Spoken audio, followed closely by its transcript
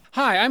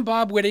Hi, I'm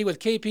Bob Whitty with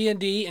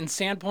KPND in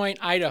Sandpoint,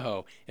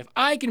 Idaho. If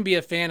I can be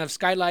a fan of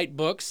Skylight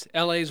Books,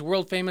 LA's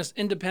world-famous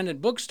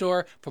independent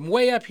bookstore, from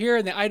way up here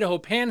in the Idaho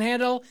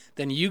Panhandle,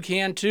 then you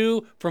can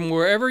too, from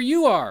wherever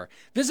you are.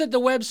 Visit the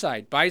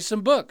website, buy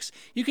some books.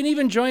 You can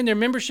even join their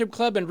membership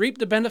club and reap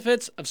the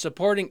benefits of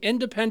supporting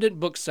independent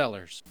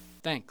booksellers.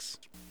 Thanks.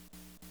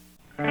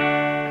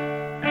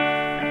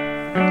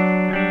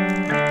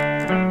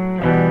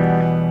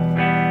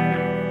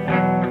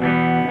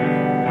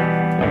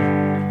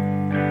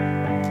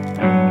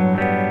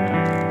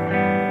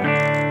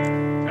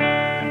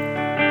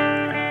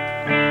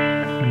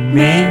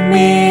 Meet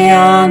me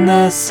on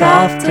the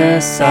softer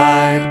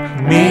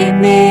side. Meet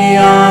me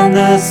on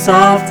the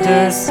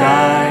softer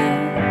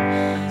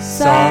side.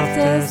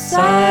 Softer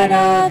side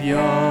of your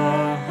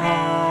heart.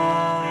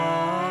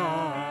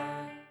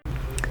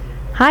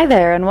 Hi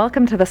there, and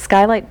welcome to the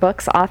Skylight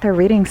Books Author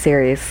Reading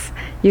Series.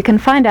 You can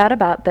find out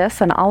about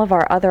this and all of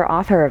our other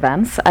author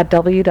events at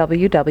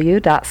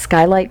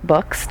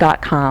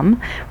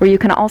www.skylightbooks.com, where you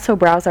can also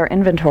browse our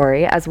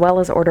inventory as well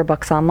as order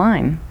books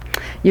online.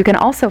 You can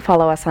also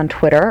follow us on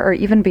Twitter or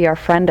even be our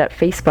friend at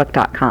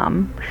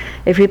facebook.com.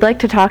 If you'd like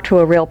to talk to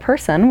a real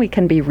person, we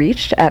can be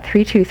reached at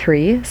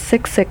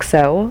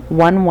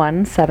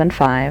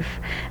 323-660-1175.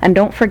 And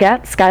don't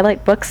forget,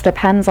 Skylight Books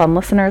depends on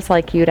listeners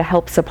like you to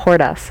help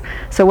support us.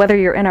 So whether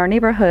you're in our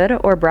neighborhood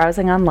or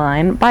browsing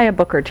online, buy a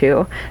book or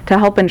two to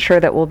help ensure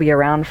that we'll be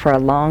around for a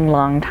long,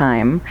 long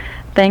time.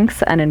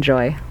 Thanks and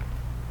enjoy.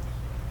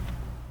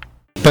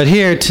 But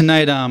here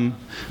tonight,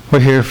 we're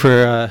here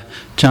for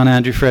John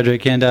Andrew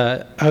Fredrick, and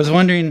I was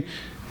wondering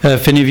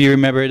if any of you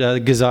remembered the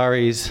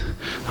Ghazaris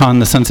on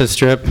the Sunset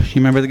Strip. You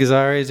remember the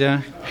Ghazaris,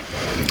 yeah?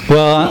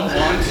 Well,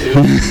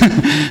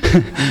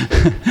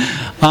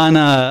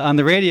 on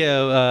the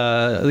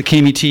radio, the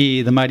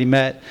KMET, the Mighty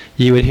Met,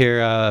 you would hear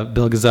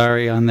Bill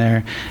Ghazari on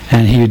there,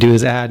 and he would do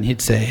his ad, and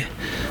he'd say,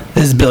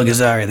 "This is Bill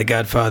Ghazari, the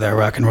godfather of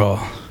rock and roll.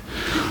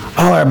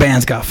 All our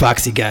bands got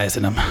foxy guys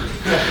in them.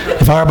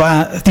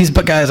 If these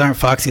guys aren't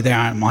foxy, they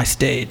aren't on my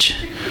stage.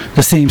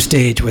 The same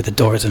stage where the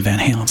Doors and Van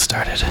Halen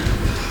started."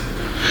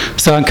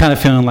 So I'm kind of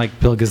feeling like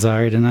Bill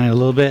Ghazari tonight a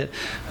little bit.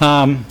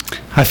 I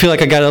feel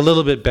like I got a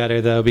little bit better,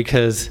 though,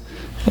 because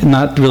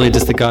not really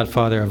just the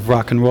godfather of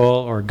rock and roll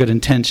or good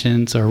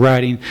intentions or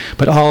writing,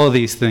 but all of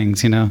these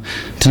things,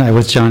 tonight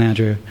with John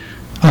Andrew.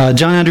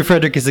 John Andrew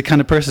Fredrick is the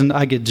kind of person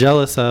I get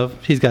jealous of.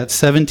 He's got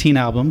 17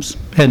 albums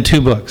and 2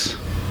 books.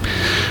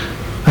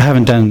 I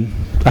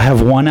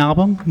have one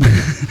album,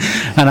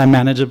 and I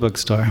manage a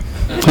bookstore.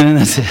 And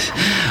that's it.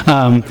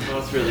 They're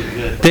both really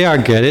good. They are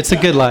good. It's a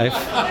good life.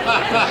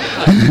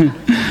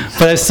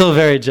 But I'm still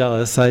very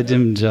jealous. I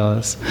am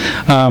jealous.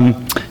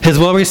 His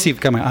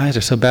well-received, God, my eyes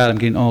are so bad, I'm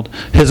getting old.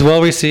 His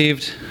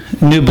well-received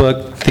new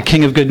book, The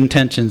King of Good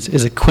Intentions,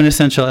 is a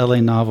quintessential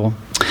LA novel.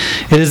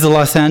 It is the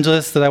Los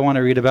Angeles that I want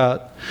to read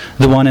about,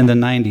 the one in the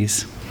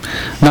 90s.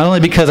 Not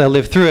only because I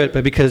lived through it,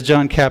 but because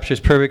John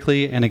captures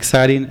perfectly an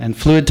exciting and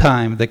fluid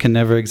time that can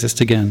never exist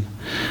again.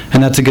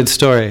 And that's a good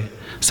story.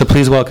 So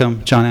please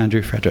welcome John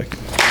Andrew Fredrick.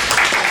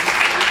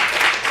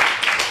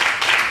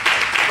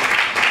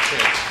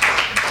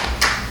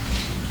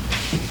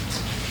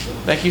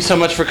 Thank you so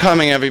much for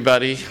coming,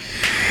 everybody.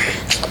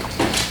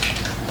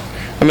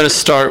 I'm going to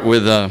start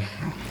with a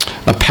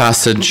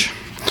passage,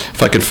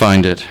 if I could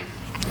find it.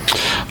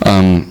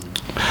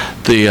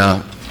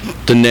 The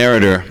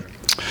narrator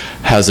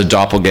has a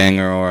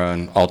doppelganger or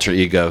an alter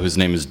ego whose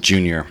name is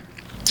Junior.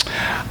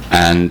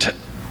 And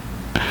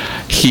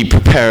he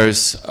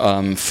prepares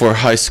for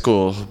high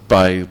school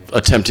by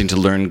attempting to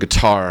learn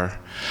guitar.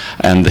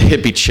 And the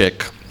hippie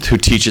chick who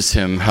teaches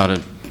him how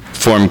to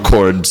form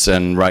chords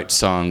and write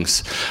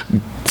songs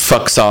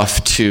fucks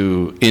off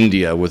to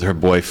India with her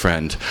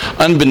boyfriend.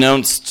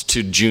 Unbeknownst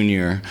to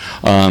Junior,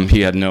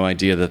 he had no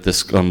idea that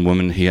this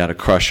woman he had a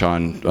crush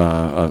on,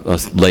 a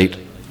late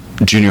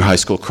junior high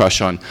school crush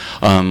on,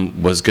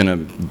 was going to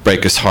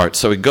break his heart.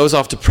 So he goes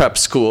off to prep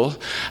school,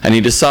 and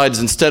he decides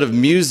instead of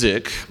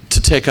music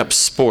to take up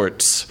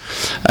sports.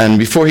 And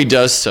before he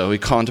does so, he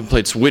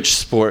contemplates which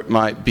sport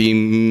might be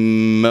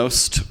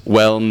most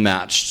well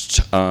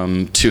matched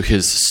to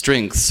his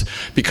strengths,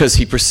 because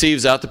he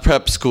perceives at the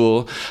prep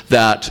school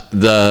that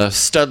the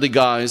Studley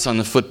guys on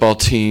the football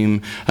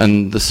team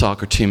and the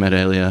soccer team at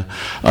Alia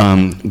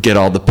get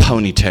all the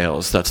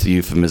ponytails. That's the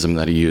euphemism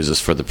that he uses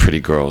for the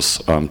pretty girls,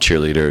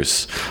 cheerleaders,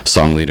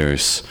 song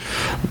leaders,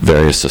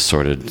 various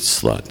assorted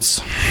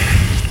sluts.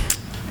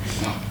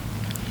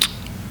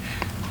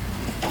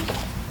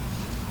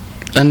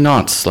 And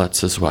not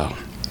sluts as well.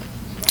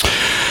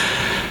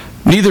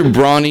 Neither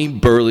brawny,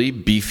 burly,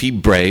 beefy,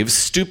 brave,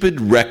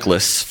 stupid,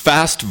 reckless,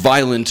 fast,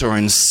 violent, or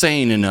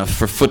insane enough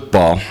for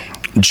football,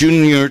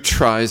 Junior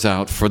tries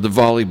out for the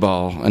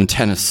volleyball and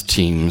tennis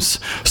teams,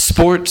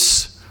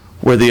 sports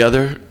where the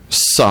other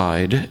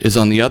side is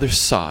on the other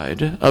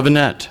side of a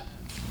net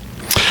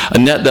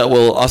that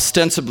will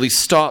ostensibly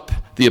stop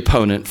the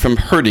opponent from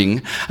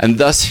hurting and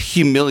thus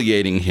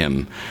humiliating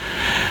him.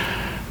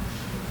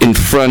 In in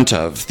front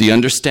of the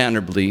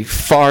understandably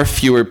far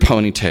fewer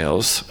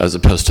ponytails, as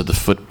opposed to the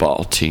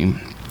football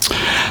team,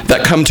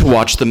 that come to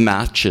watch the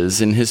matches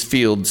in his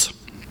fields.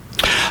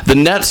 The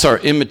nets are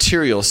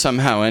immaterial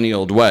somehow any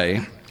old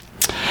way.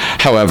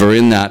 However,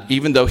 in that,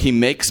 even though he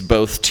makes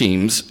both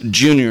teams,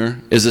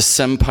 Junior is a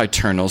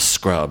sempiternal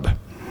scrub.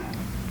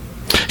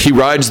 He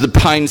rides the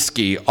pine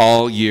ski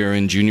all year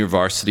in junior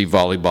varsity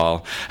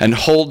volleyball and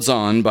holds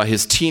on by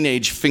his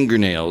teenage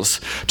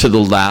fingernails to the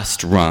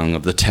last rung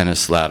of the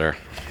tennis ladder.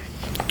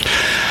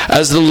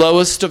 As the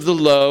lowest of the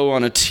low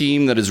on a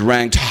team that is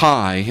ranked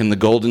high in the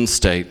Golden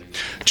State,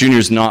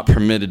 Junior's not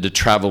permitted to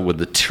travel with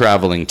the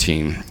traveling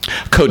team.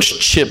 Coach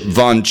Chip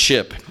Von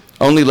Chip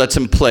only lets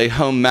him play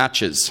home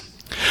matches.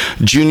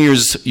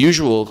 Junior's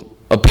usual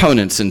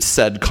opponents in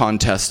said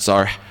contests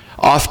are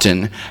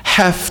often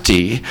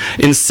hefty,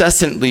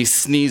 incessantly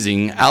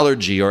sneezing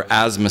allergy or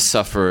asthma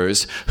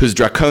sufferers whose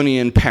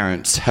draconian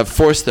parents have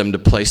forced them to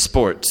play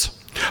sports.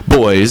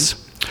 Boys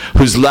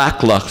whose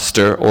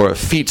lackluster or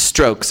effete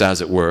strokes,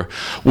 as it were,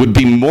 would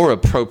be more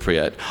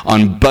appropriate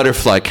on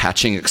butterfly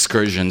catching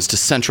excursions to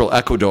central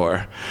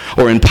Ecuador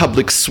or in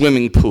public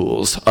swimming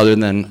pools other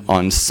than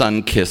on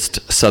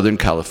sun-kissed Southern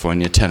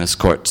California tennis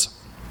courts.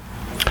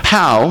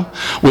 How,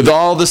 with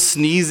all the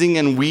sneezing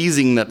and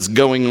wheezing that's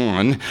going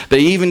on, they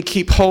even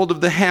keep hold of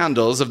the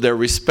handles of their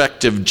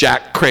respective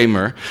Jack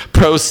Kramer,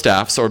 pro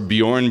staffs, or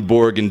Bjorn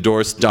Borg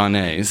endorsed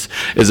Donnays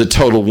is a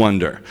total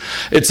wonder.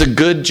 It's a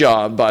good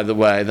job, by the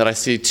way, that I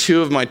see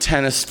two of my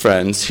tennis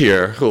friends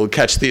here who will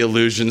catch the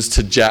allusions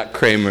to Jack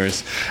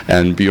Kramer's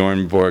and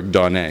Bjorn Borg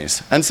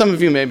Donnays, and some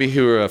of you maybe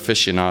who are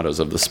aficionados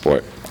of the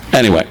sport.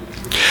 Anyway,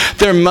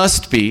 there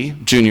must be,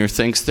 Junior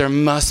thinks, there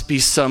must be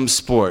some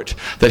sport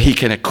that he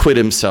can acquit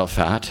himself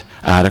at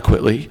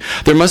adequately.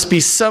 There must be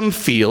some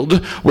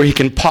field where he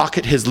can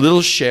pocket his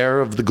little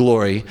share of the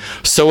glory,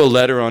 sew a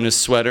letter on his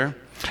sweater,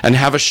 and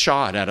have a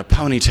shot at a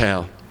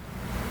ponytail.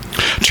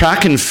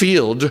 Track and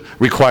field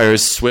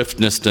requires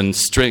swiftness and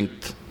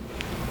strength,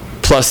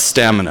 plus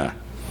stamina.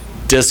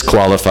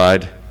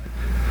 Disqualified.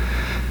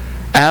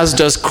 As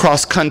does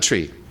cross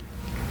country.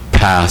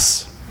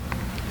 Pass.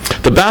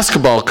 The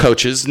basketball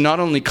coaches not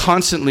only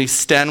constantly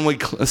Stanley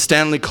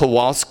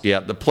Kowalski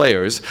at the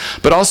players,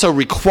 but also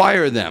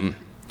require them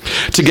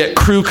to get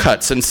crew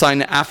cuts and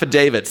sign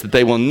affidavits that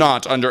they will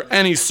not, under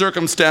any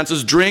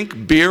circumstances,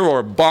 drink beer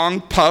or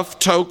bong, puff,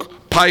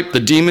 toke, pipe, the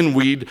demon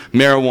weed,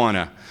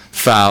 marijuana.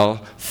 Foul,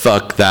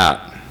 fuck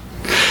that.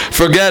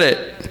 Forget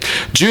it.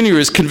 Junior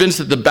is convinced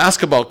that the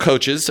basketball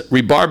coaches'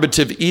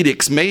 rebarbative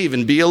edicts may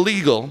even be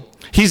illegal.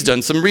 He's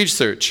done some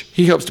research.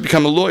 He hopes to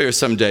become a lawyer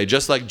someday,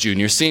 just like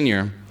Junior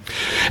Sr.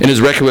 In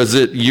his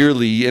requisite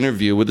yearly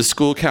interview with the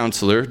school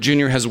counselor,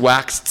 Junior has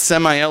waxed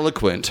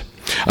semi-eloquent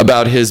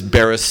about his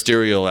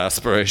barristerial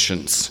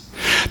aspirations.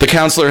 The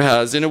counselor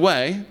has, in a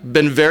way,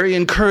 been very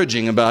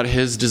encouraging about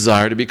his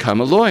desire to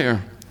become a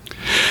lawyer.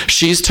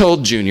 She's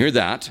told Junior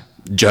that,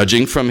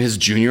 judging from his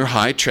junior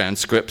high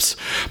transcripts,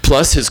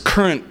 plus his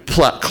current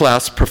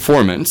class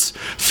performance,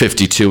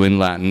 52 in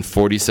Latin,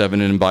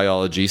 47 in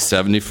biology,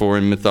 74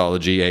 in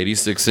mythology,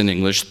 86 in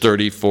English,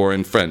 34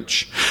 in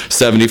French,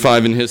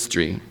 75 in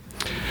history,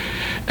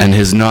 and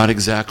his not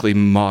exactly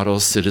model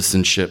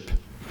citizenship,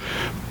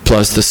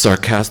 plus the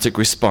sarcastic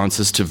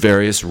responses to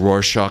various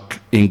Rorschach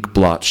ink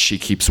blots she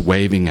keeps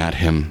waving at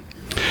him.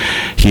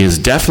 He is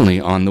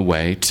definitely on the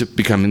way to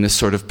becoming the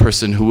sort of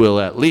person who will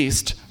at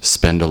least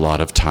spend a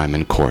lot of time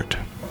in court.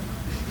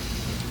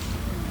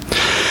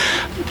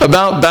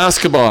 About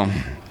basketball,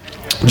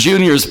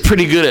 Junior's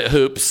pretty good at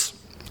hoops.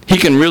 He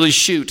can really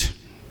shoot.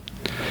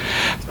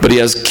 But he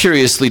has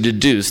curiously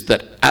deduced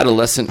that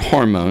adolescent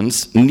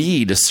hormones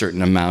need a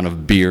certain amount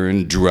of beer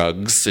and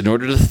drugs in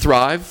order to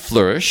thrive,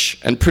 flourish,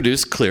 and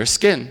produce clear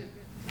skin.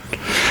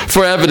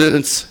 For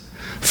evidence,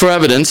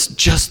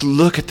 just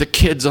look at the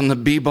kids on the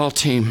b-ball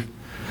team.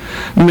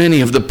 Many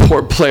of the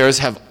poor players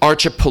have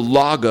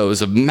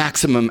archipelagos of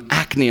maximum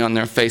acne on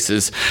their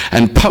faces,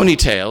 and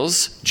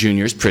ponytails,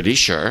 Junior's pretty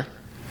sure,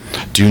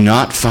 do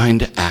not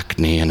find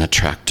acne an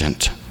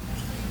attractant.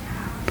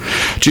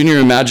 Junior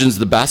imagines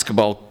the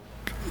basketball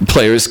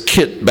players'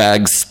 kit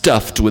bags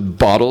stuffed with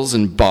bottles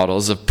and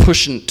bottles of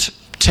push-and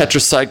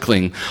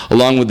tetracycline,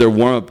 along with their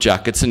warm-up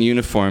jackets and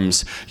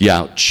uniforms.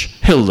 Youch,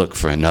 he'll look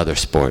for another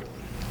sport.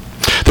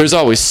 There's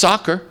always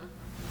soccer.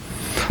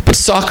 But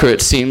soccer,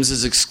 it seems,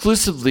 is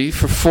exclusively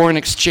for foreign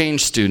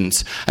exchange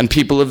students and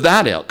people of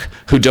that ilk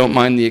who don't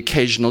mind the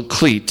occasional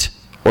cleat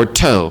or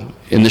toe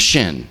in the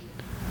shin.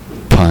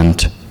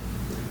 Punt.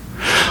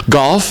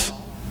 Golf?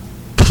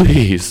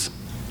 Please.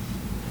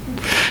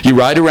 You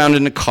ride around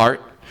in a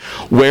cart,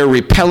 wear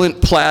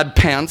repellent plaid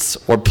pants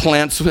or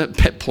pants with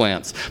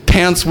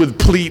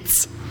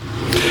pleats,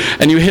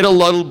 and you hit a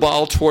little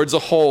ball towards a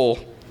hole,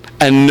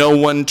 and no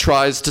one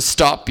tries to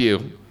stop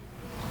you.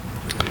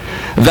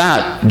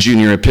 That,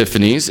 Junior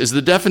Epiphanies, is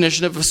the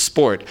definition of a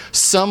sport.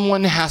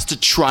 Someone has to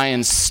try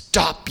and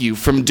stop you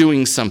from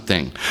doing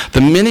something. The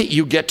minute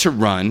you get to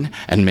run,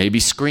 and maybe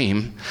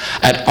scream,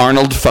 at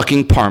Arnold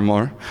fucking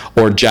Palmer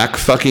or Jack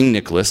fucking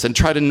Nicklaus and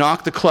try to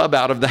knock the club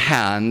out of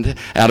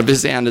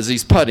his hand as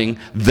he's putting,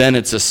 then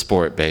it's a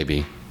sport,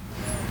 baby.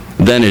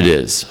 Then it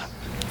is.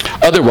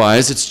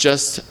 Otherwise, it's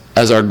just,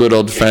 as our good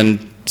old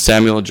friend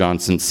Samuel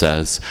Johnson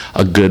says,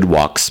 a good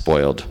walk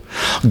spoiled.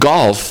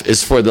 Golf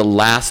is for the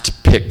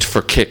last picked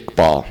for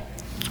kickball.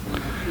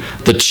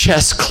 The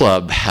chess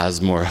club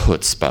has more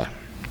chutzpah.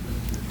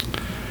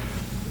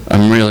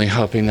 I'm really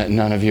hoping that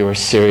none of you are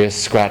serious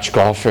scratch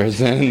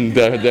golfers and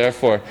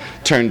therefore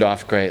turned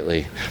off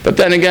greatly. But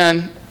then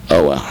again,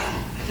 oh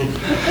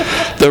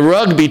well. The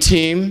rugby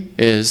team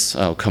is,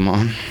 oh come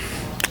on.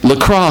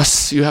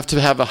 Lacrosse, you have to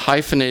have a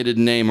hyphenated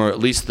name or at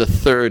least the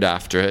third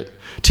after it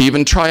to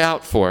even try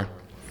out for.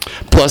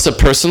 Plus a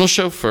personal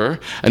chauffeur,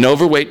 an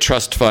overweight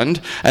trust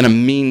fund, and a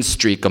mean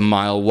streak a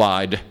mile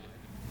wide.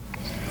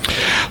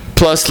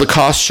 Plus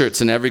Lacoste shirts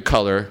in every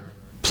color,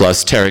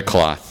 plus terry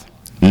cloth.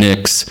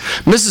 Nix.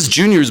 Mrs.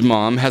 Junior's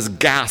mom has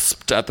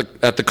gasped at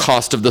the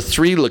cost of the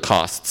 3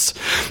 Lacostes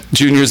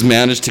Junior's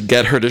managed to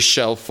get her to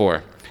shell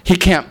for. He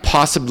can't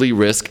possibly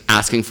risk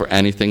asking for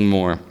anything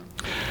more.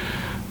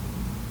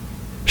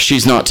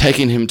 She's not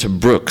taking him to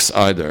Brooks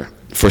either,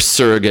 for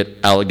surrogate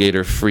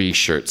alligator-free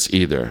shirts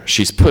either.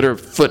 She's put her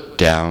foot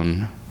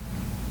down.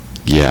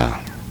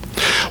 Yeah.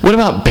 What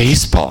about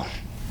baseball?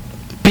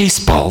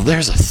 Baseball,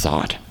 there's a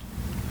thought.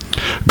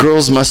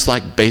 Girls must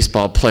like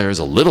baseball players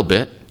a little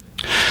bit.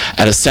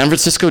 At a San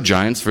Francisco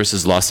Giants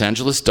versus Los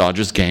Angeles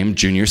Dodgers game,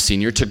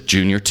 junior-senior took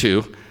junior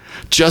too.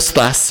 Just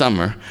last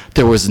summer,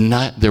 there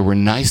were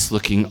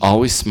nice-looking,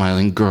 always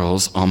smiling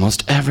girls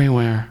almost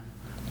everywhere.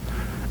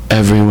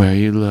 Everywhere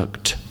you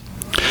looked.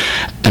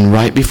 And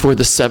right before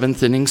the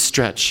 7th inning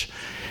stretch,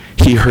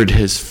 he heard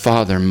his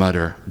father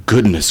mutter,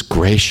 "Goodness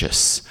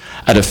gracious,"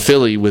 at a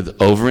filly with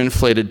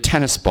overinflated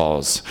tennis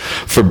balls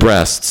for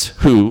breasts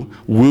who,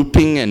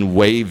 whooping and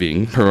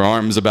waving her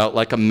arms about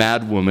like a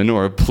madwoman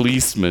or a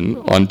policeman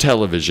on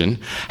television,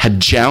 had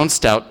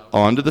jounced out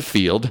onto the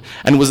field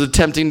and was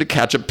attempting to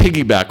catch a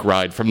piggyback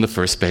ride from the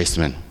first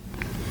baseman.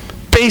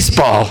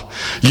 Baseball!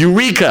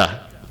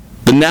 Eureka!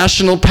 The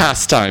national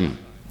pastime.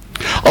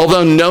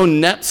 Although no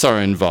nets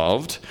are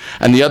involved,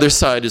 and the other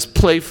side is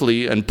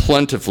playfully and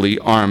plentifully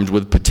armed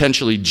with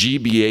potentially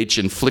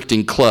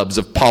GBH-inflicting clubs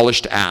of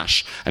polished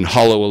ash and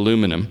hollow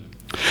aluminum,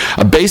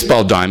 a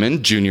baseball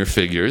diamond, Junior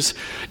figures,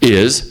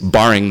 is,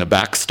 barring the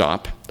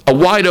backstop, a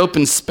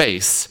wide-open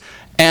space,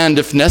 and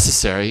if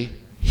necessary,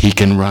 he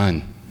can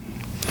run.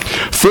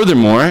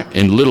 Furthermore,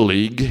 in Little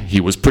League, he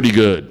was pretty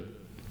good.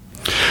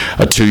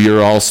 A 2-year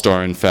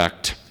all-star, in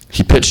fact.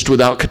 He pitched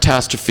without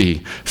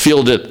catastrophe,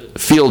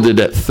 fielded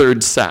at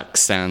third sack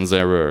sans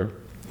error.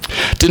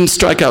 Didn't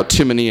strike out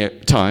too many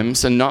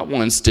times, and not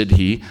once did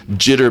he,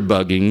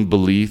 jitterbugging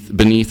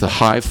beneath a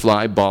high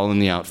fly ball in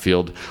the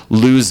outfield,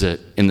 lose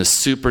it in the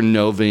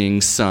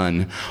supernovaing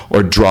sun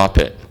or drop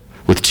it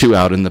with 2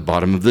 out in the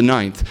bottom of the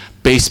 9th.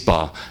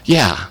 Baseball,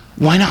 yeah,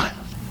 why not?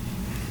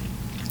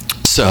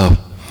 So,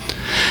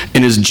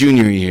 in his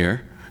junior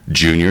year,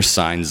 Junior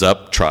signs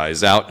up,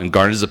 tries out, and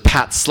garners a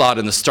pat slot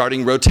in the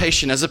starting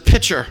rotation as a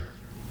pitcher.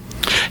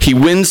 He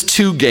wins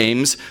 2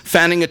 games,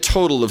 fanning a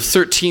total of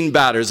 13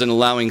 batters and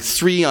allowing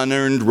 3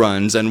 unearned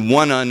runs and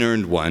 1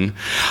 unearned one,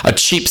 a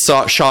cheap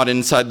shot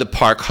inside the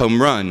park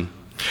home run.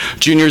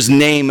 Junior's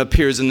name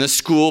appears in the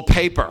school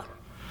paper.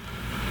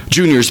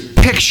 Junior's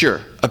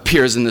picture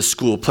appears in the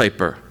school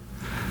paper.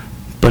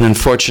 But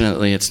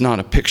unfortunately, it's not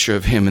a picture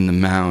of him in the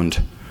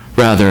mound.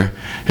 Rather,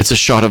 it's a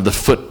shot of the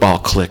football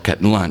clique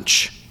at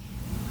lunch.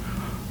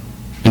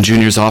 And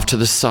Junior's off to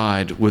the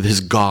side with his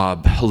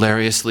gob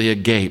hilariously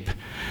agape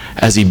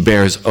as he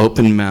bears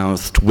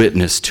open-mouthed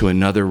witness to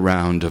another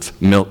round of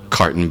milk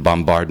carton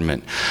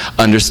bombardment.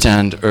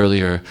 Understand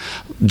earlier,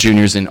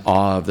 Junior's in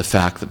awe of the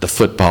fact that the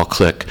football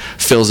clique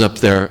fills up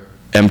their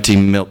empty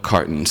milk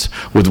cartons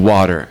with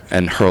water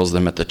and hurls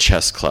them at the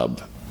chess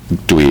club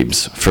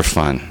dweebs for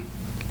fun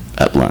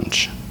at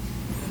lunch.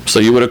 So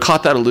you would have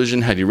caught that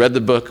illusion had you read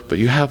the book, but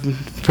you haven't.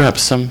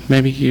 Perhaps some,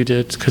 maybe you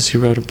did because you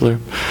wrote a blurb.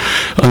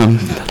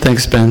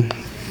 Thanks, Ben.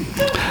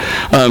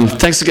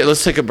 Thanks again.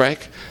 Let's take a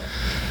break.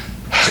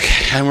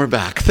 Okay, and we're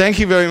back. Thank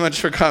you very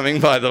much for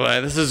coming, by the way.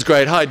 This is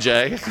great. Hi,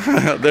 Jay.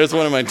 There's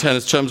one of my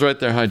tennis chums right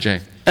there. Hi,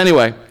 Jay.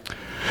 Anyway,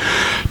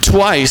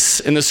 twice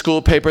in the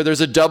school paper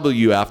there's a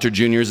W after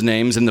Junior's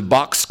names in the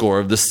box score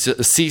of the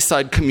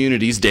Seaside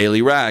Community's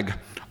Daily Rag.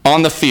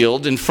 On the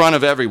field, in front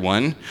of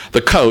everyone,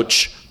 the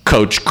coach,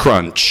 Coach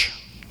Crunch,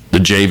 the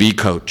JV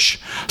coach,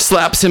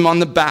 slaps him on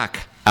the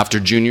back after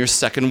Junior's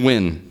second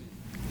win.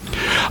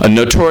 A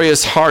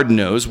notorious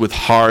hard-nose with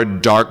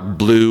hard, dark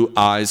blue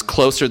eyes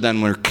closer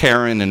than were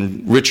Karen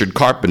and Richard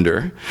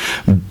Carpenter,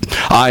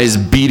 eyes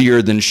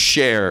beadier than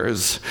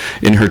Cher's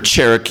in her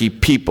Cherokee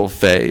people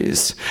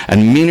phase,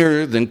 and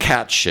meaner than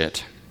cat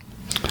shit,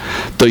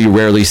 though you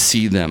rarely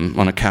see them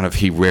on account of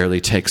he rarely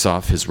takes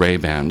off his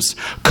Ray-Bans.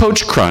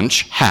 Coach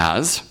Crunch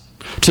has,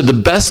 to the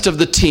best of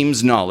the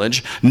team's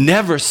knowledge,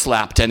 never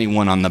slapped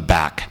anyone on the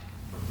back.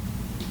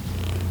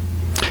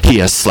 He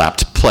has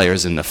slapped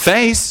players in the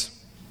face,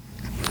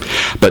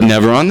 but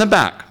never on the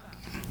back.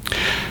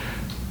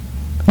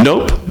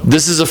 Nope,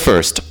 this is a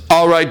first.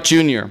 All right,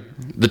 Junior.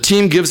 The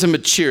team gives him a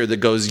cheer that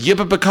goes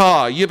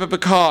yip-a-ba-caw,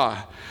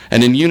 yip-a-ba-caw,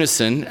 and in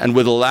unison and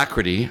with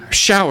alacrity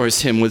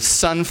showers him with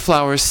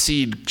sunflower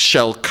seed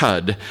shell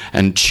cud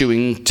and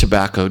chewing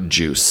tobacco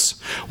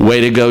juice.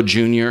 Way to go,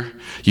 Junior.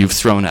 You've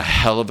thrown a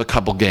hell of a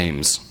couple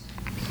games.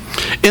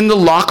 In the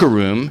locker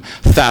room,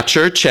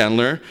 Thatcher,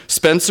 Chandler,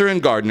 Spencer,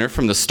 and Gardner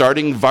from the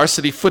starting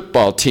varsity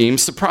football team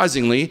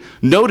surprisingly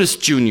notice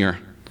Junior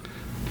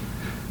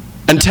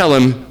and tell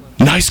him,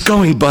 "Nice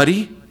going,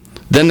 buddy."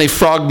 Then they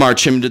frog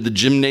march him to the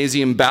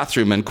gymnasium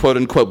bathroom and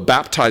quote-unquote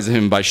baptize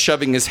him by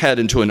shoving his head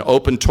into an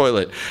open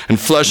toilet and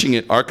flushing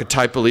it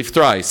archetypally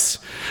thrice.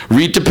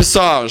 Read the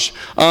passage,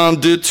 un,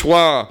 deux,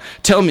 trois.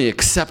 Tell me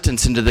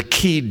acceptance into the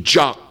key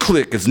jock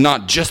clique is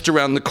not just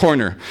around the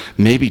corner.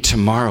 Maybe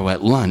tomorrow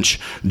at lunch,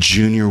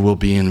 Junior will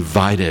be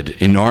invited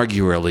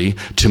inaugurally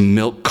to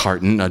milk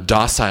carton a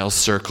docile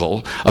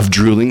circle of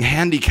drooling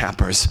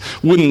handicappers.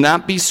 Wouldn't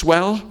that be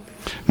swell?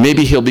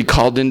 Maybe he'll be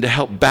called in to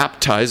help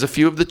baptize a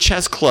few of the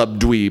chess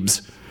club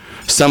dweebs,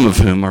 some of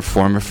whom are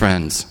former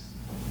friends.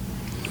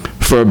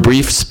 For a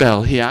brief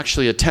spell, he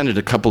actually attended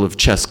a couple of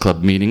chess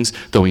club meetings,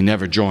 though he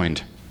never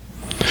joined.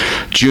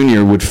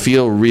 Junior would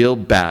feel real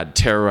bad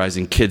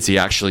terrorizing kids he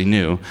actually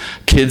knew,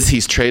 kids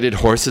he's traded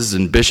horses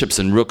and bishops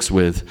and rooks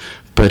with,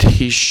 but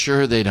he's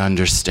sure they'd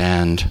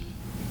understand.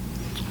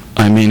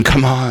 I mean,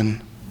 come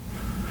on.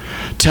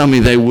 Tell me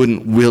they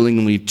wouldn't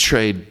willingly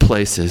trade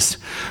places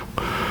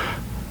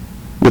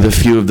with a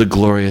few of the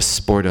glorious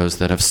sportos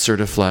that have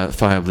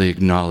certifiably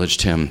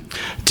acknowledged him.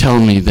 Tell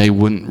me they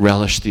wouldn't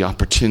relish the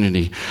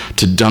opportunity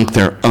to dunk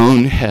their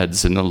own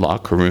heads in the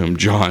locker room,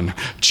 John,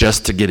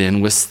 just to get in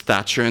with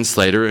Thatcher and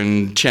Slater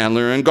and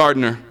Chandler and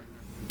Gardner,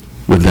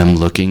 with them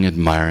looking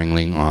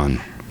admiringly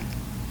on.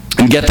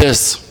 And get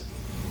this,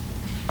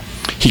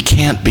 he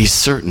can't be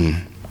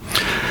certain.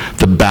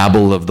 The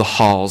babble of the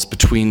halls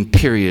between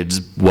periods,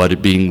 what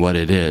it being what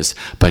it is,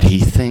 but he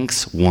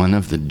thinks one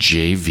of the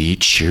JV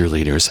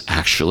cheerleaders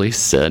actually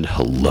said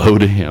hello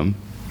to him.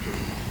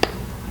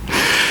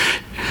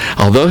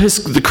 Although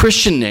the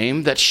Christian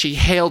name that she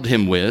hailed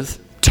him with,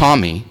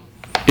 Tommy,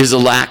 is a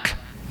lack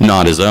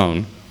not his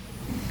own,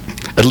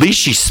 at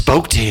least she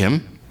spoke to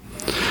him.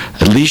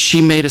 At least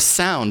she made a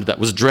sound that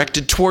was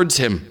directed towards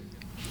him.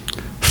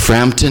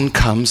 Frampton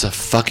comes a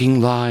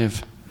fucking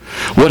live.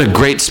 What a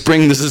great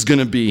spring this is going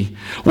to be.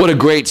 What a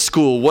great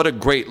school. What a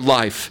great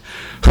life.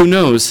 Who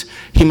knows?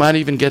 He might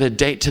even get a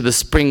date to the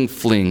spring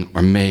fling,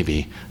 or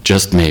maybe,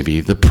 just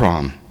maybe, the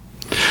prom.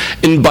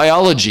 In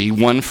biology,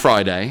 one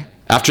Friday,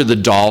 after the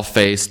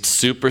doll-faced,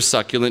 super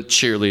succulent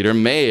cheerleader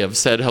may have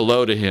said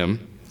hello to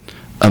him,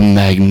 a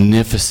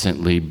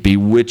magnificently,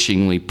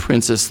 bewitchingly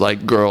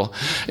princess-like girl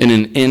in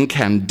an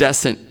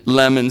incandescent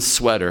lemon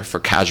sweater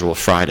for casual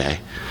Friday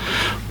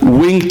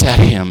winked at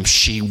him.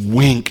 She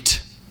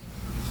winked.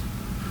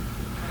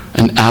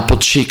 An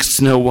apple-cheeked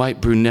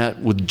snow-white brunette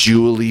with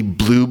jewelly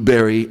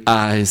blueberry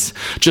eyes.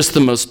 Just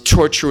the most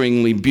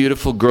torturingly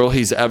beautiful girl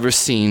he's ever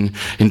seen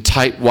in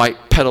tight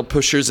white pedal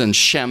pushers and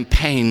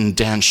champagne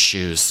dance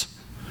shoes.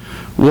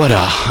 What a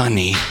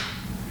honey.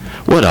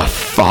 What a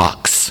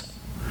fox.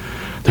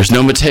 There's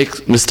no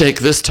mistake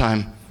this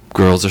time.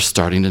 Girls are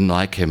starting to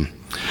like him.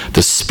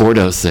 The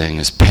sporto thing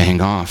is paying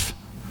off.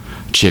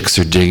 Chicks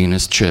are digging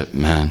his trip,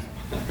 man.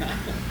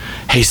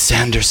 Hey,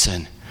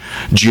 Sanderson.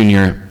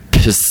 Junior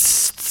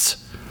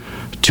pists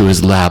to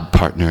his lab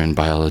partner in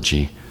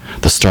biology,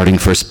 the starting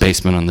first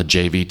baseman on the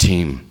JV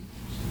team.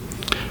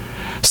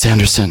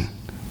 Sanderson,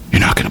 you're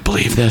not going to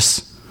believe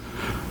this,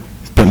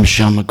 but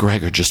Michelle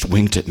McGregor just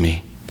winked at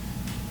me.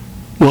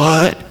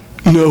 What?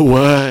 No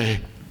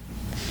way.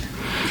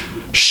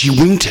 She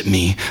winked at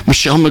me.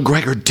 Michelle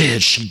McGregor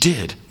did. She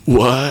did.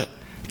 What?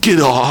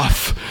 Get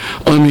off.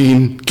 I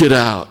mean, get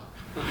out.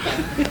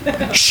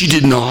 She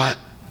did not.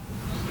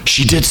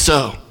 She did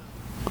so.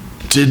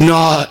 Did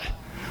not.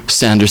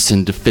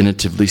 Sanderson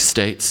definitively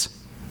states,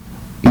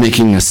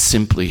 making a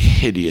simply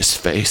hideous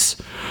face.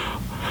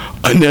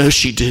 I know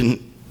she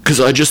didn't, because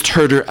I just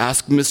heard her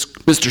ask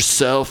Mr.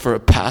 Sell for a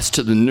pass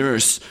to the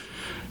nurse.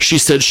 She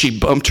said she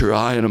bumped her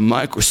eye in a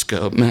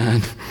microscope,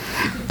 man.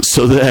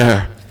 So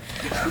there.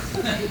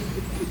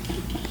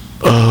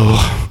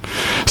 Oh,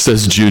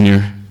 says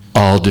Junior,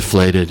 all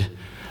deflated,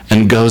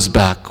 and goes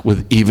back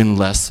with even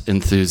less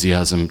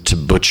enthusiasm to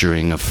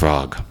butchering a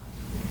frog.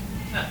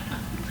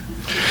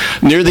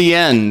 Near the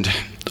end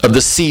of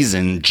the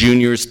season,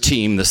 Junior's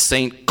team, the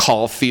St.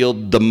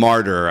 Caulfield the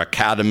Martyr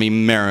Academy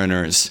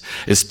Mariners,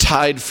 is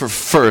tied for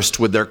first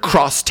with their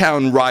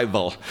crosstown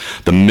rival,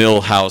 the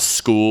Millhouse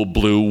School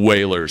Blue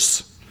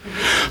Whalers.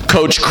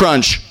 Coach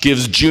Crunch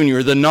gives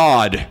Junior the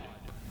nod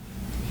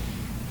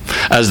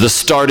as the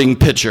starting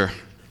pitcher.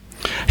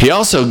 He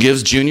also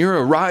gives Junior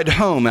a ride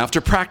home after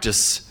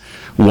practice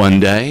one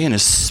day in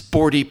his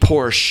sporty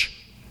Porsche.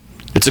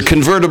 It's a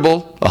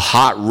convertible, a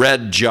hot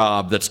red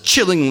job that's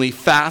chillingly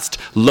fast,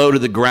 low to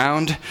the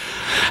ground,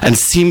 and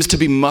seems to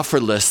be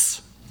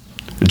mufferless.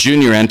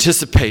 Junior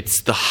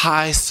anticipates the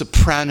high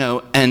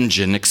soprano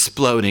engine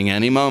exploding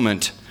any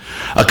moment.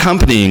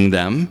 Accompanying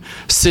them,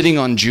 sitting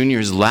on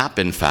Junior's lap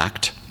in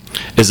fact,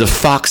 is a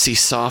foxy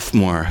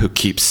sophomore who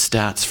keeps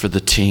stats for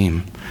the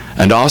team,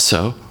 and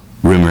also,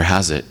 rumor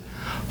has it,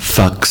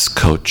 fucks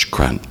Coach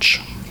Crunch.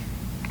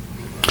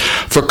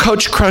 For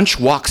Coach Crunch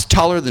walks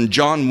taller than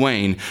John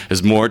Wayne,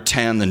 is more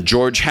tan than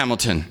George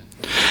Hamilton,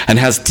 and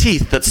has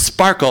teeth that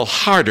sparkle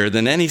harder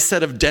than any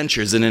set of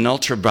dentures in an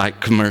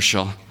ultrabike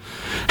commercial.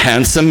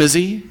 Handsome is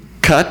he,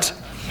 cut,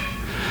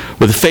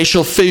 with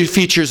facial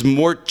features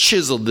more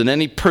chiseled than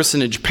any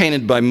personage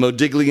painted by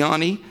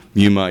Modigliani,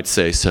 you might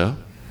say so.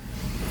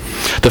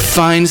 The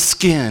fine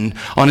skin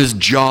on his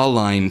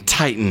jawline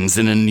tightens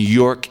in a New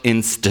York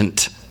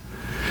instant.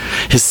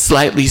 His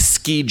slightly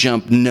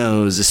ski-jump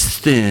nose is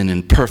thin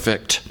and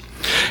perfect.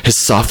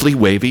 His softly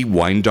wavy,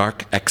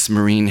 wine-dark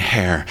ex-marine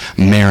hair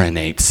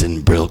marinates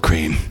in Brill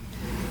cream.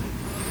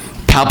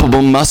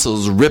 Palpable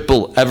muscles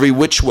ripple every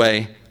which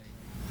way,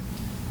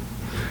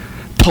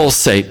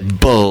 pulsate,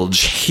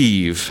 bulge,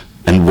 heave,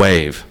 and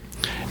wave.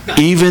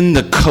 Even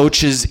the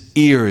coach's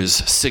ears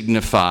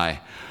signify,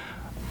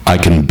 I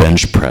can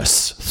bench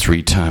press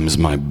 3 times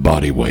my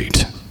body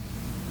weight.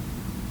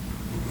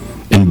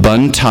 In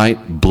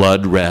bun-tight,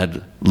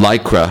 blood-red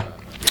Lycra,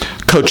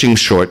 coaching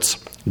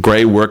shorts,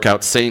 gray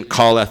workout St.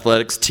 Paul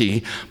athletics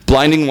tee,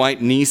 blinding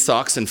white knee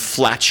socks, and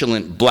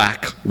flatulent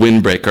black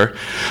windbreaker,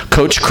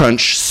 Coach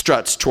Crunch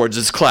struts towards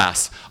his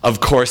class.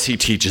 Of course he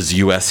teaches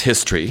U.S.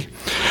 history,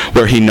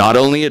 where he not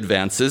only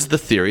advances the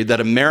theory that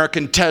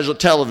American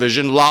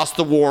television lost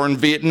the war in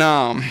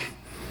Vietnam.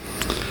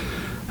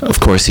 Of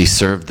course he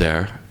served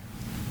there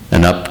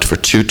and upped for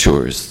 2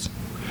 tours.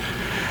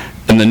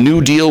 And the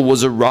New Deal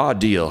was a raw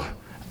deal,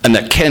 and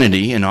that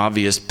Kennedy, in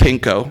obvious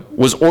pinko,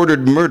 was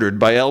ordered murdered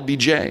by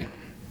LBJ.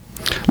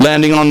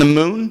 Landing on the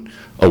moon,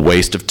 a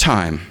waste of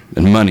time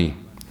and money.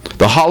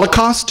 The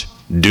Holocaust,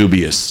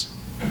 dubious.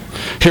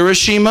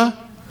 Hiroshima,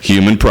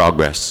 human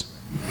progress.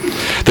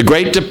 The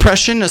Great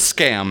Depression, a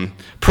scam.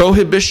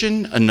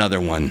 Prohibition, another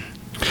one.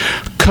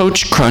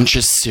 Coach Crunch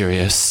is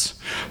serious,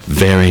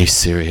 very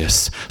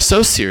serious.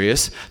 So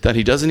serious that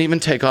he doesn't even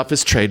take off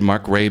his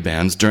trademark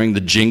Ray-Bans during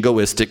the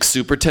jingoistic,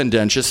 super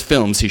tendentious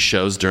films he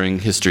shows during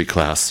history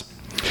class.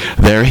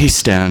 There he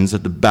stands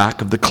at the back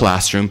of the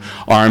classroom,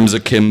 arms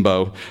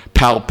akimbo,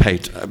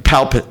 palpating.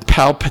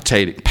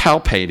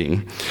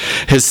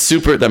 His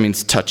super, that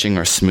means touching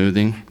or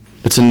smoothing.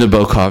 It's a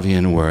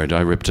Nabokovian word.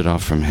 I ripped it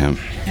off from him.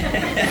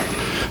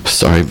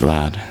 Sorry,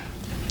 Vlad.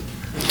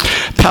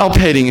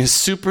 Palpating his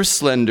super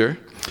slender,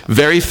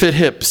 very fit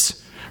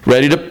hips,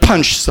 ready to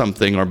punch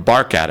something or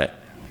bark at it.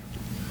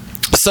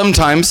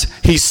 Sometimes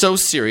he's so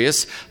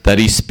serious that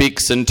he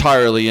speaks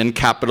entirely in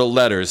capital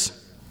letters.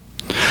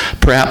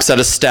 Perhaps at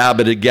a stab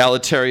at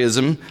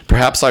egalitarianism,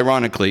 perhaps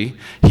ironically,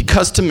 he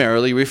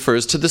customarily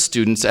refers to the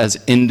students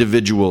as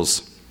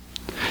individuals.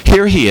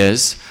 Here he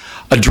is,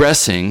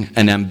 addressing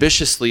an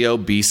ambitiously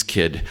obese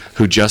kid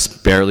who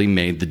just barely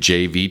made the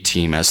JV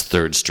team as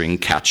third-string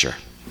catcher.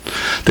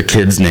 The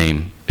kid's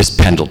name is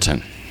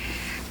Pendleton.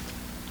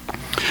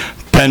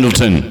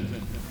 Pendleton,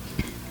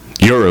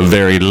 you're a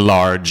very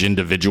large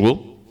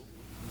individual.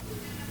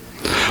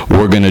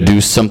 We're going to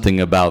do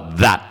something about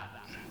that.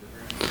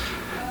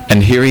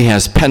 And here he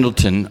has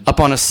Pendleton up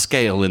on a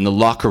scale in the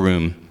locker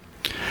room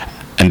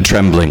and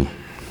trembling.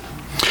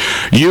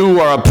 You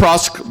are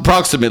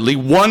approximately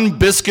 1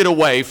 biscuit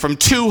away from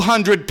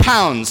 200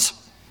 pounds.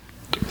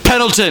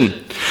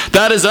 Pendleton,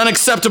 that is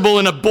unacceptable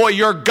in a boy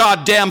your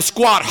goddamn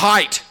squat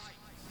height.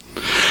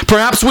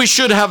 Perhaps we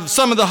should have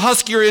some of the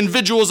huskier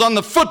individuals on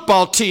the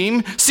football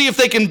team see if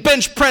they can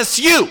bench press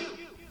you.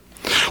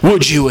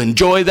 Would you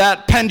enjoy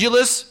that,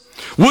 Pendulous?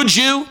 Would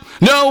you?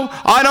 No,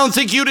 I don't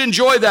think you'd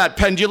enjoy that,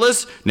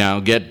 Pendulous. Now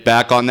get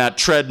back on that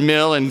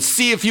treadmill and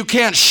see if you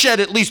can't shed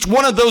at least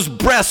one of those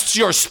breasts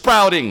you're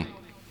sprouting.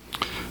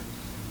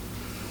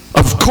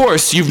 Of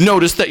course, you've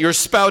noticed that you're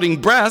spouting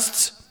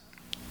breasts.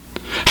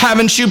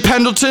 Haven't you,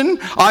 Pendleton?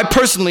 I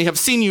personally have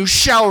seen you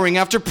showering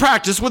after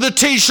practice with a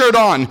t-shirt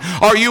on.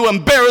 Are you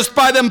embarrassed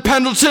by them,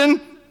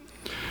 Pendleton?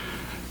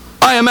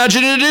 I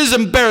imagine it is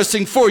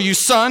embarrassing for you,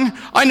 son.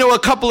 I know a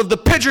couple of the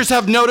pitchers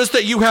have noticed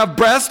that you have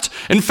breasts.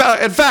 In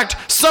fact,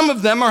 some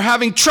of them are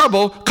having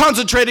trouble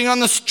concentrating on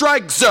the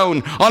strike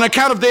zone on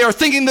account of they are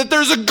thinking that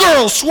there's a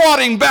girl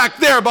swatting back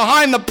there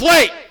behind the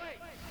plate.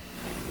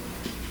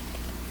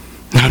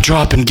 Now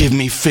drop and give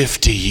me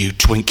 50, you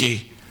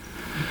Twinkie,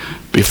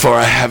 before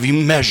I have you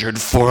measured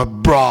for a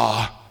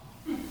bra.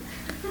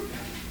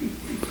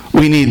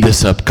 We need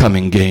this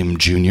upcoming game,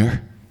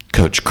 Junior,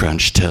 Coach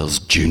Crunch tells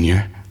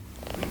Junior.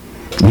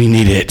 We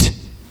need it.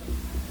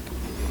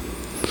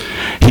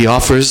 He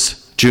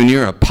offers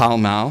Junior a pall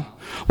mall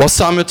while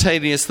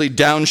simultaneously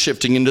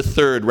downshifting into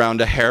third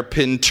round a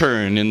hairpin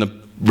turn in the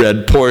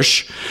red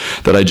Porsche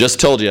that I just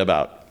told you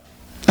about.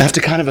 I have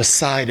to kind of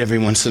aside every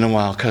once in a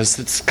while because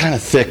it's kind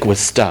of thick with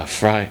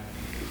stuff, right?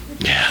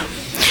 Yeah.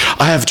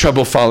 I have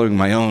trouble following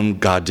my own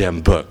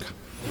goddamn book.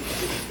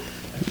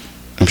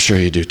 I'm sure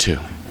you do too.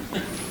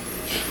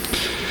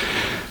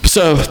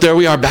 So there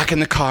we are back in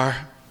the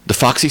car. The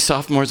foxy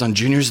sophomore's on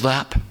Junior's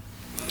lap.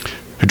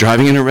 They're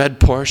driving in a red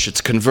Porsche.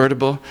 It's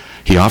convertible.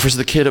 He offers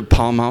the kid a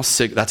Pall Mall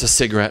that's a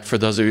cigarette for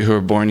those of you who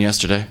were born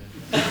yesterday.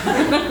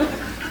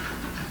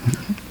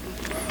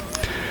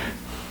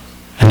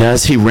 And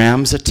as he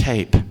rams a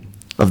tape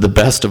of the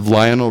best of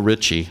Lionel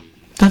Richie,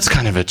 that's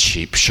kind of a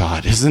cheap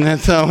shot, isn't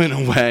it, though, in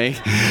a way?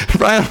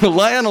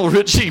 Lionel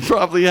Richie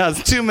probably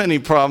has too many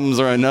problems,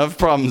 or enough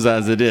problems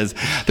as it is,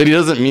 that he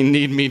doesn't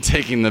need me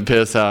taking the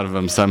piss out of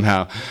him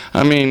somehow.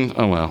 I mean,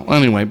 oh well,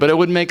 anyway, but it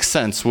would make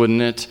sense,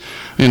 wouldn't it?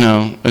 You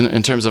know,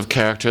 in terms of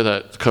character,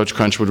 that Coach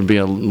Crunch would be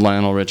a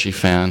Lionel Richie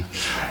fan.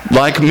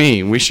 Like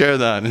me, we share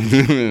that.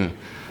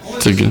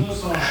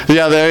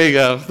 Yeah, there you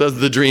go. Those are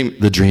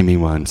the dreamy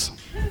ones.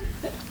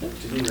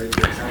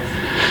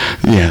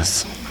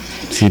 Yes.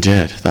 He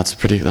did.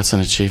 That's an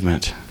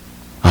achievement.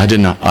 I did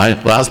not.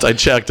 Last I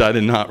checked, I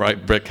did not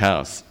write Brick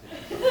House.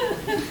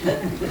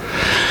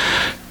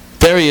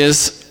 There he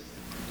is,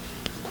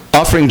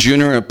 offering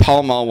Junior a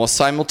Pall Mall while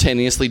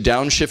simultaneously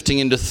downshifting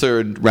into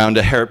third round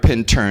a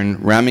hairpin turn,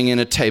 ramming in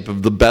a tape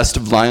of the best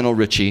of Lionel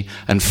Richie,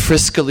 and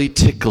friskily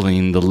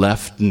tickling the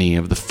left knee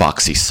of the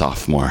foxy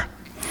sophomore.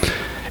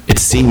 It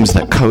seems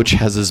that Coach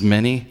has as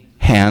many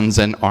hands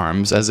and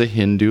arms as a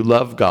Hindu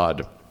love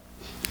god.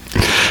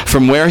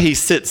 From where he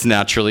sits,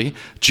 naturally,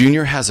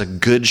 Junior has a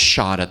good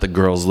shot at the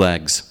girl's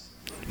legs.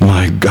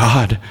 My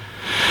God.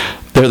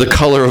 They're the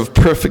color of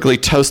perfectly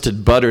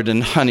toasted, buttered,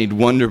 and honeyed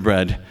Wonder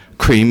Bread.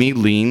 Creamy,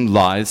 lean,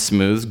 lithe,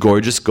 smooth,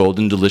 gorgeous,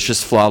 golden,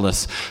 delicious,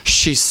 flawless.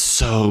 She's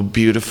so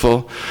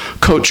beautiful.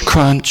 Coach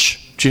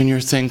Crunch, Junior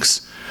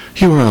thinks,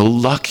 you are a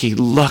lucky,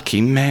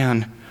 lucky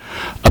man.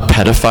 A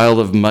pedophile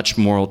of much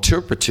moral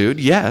turpitude,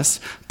 yes,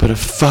 but a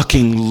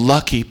fucking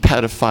lucky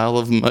pedophile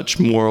of much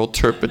moral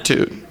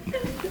turpitude.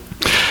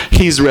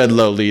 He's read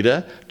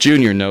Lolita.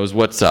 Junior knows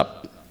what's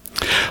up.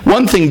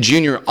 One thing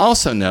Junior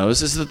also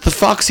knows is that the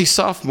foxy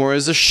sophomore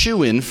is a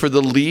shoo-in for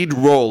the lead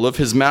role of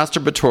his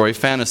masturbatory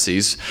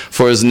fantasies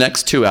for his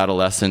next 2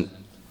 adolescent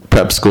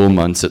prep school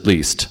months at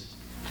least.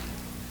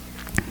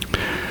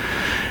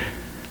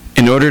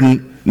 In order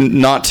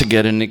not to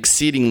get an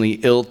exceedingly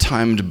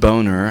ill-timed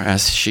boner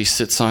as she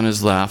sits on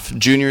his lap,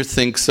 Junior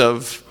thinks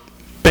of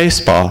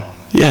baseball.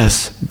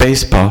 Yes,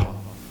 baseball.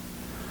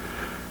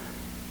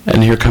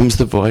 And here comes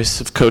the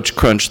voice of Coach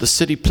Crunch. The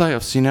city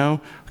playoffs, you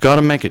know.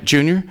 Gotta make it.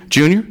 Junior?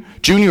 Junior?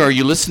 Junior, are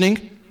you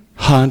listening?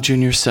 Huh,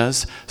 Junior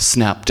says,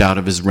 snapped out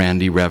of his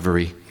randy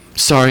reverie.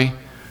 Sorry,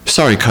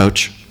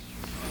 Coach.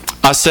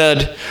 I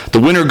said, the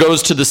winner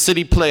goes to the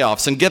city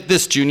playoffs. And get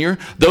this, Junior,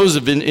 those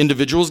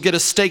individuals get a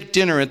steak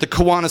dinner at the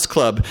Kiwanis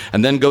Club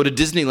and then go to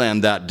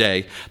Disneyland that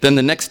day. Then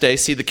the next day,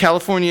 see the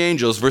California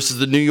Angels versus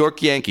the New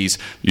York Yankees.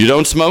 You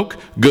don't smoke?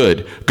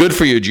 Good. Good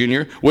for you,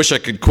 Junior. Wish I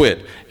could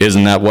quit.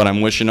 Isn't that what I'm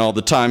wishing all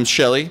the time,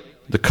 Shelley?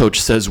 The coach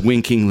says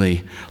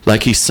winkingly,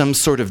 like he's some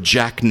sort of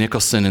Jack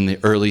Nicholson in the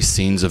early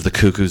scenes of The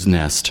Cuckoo's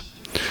Nest.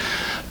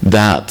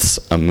 That's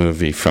a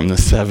movie from the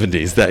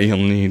 70s that you'll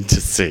need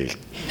to see.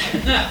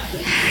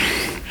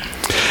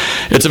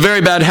 It's a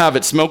very bad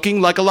habit,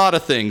 smoking, like a lot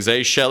of things,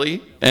 eh,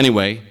 Shelley?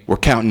 Anyway, we're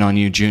counting on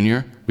you,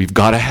 Junior. We've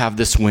got to have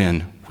this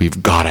win.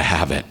 We've got to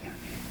have it.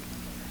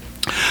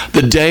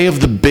 The day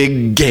of the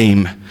big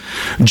game,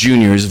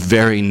 Junior's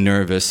very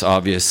nervous,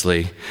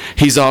 obviously.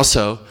 He's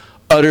also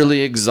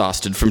utterly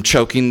exhausted from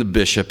choking the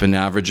bishop an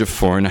average of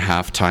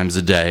 4.5 times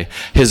a day.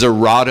 His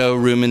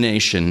errato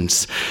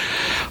ruminations,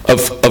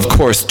 of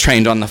course,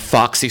 trained on the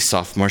foxy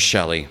sophomore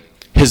Shelley.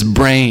 His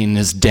brain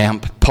is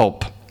damp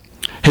pulp.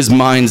 His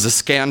mind's a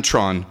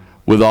scantron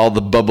with all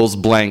the bubbles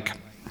blank.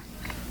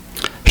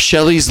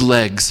 Shelley's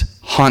legs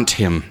haunt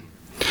him.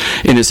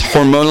 In his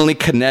hormonally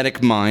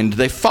kinetic mind,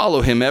 they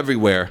follow him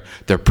everywhere.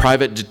 They're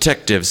private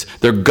detectives.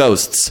 They're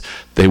ghosts.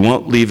 They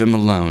won't leave him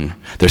alone.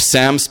 They're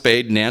Sam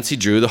Spade, Nancy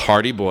Drew, the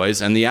Hardy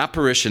Boys, and the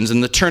apparitions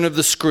and the turn of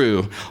the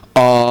screw,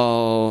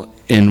 all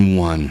in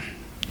one.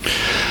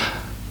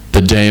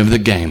 The day of the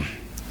game.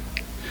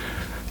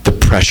 The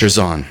pressure's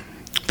on.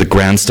 The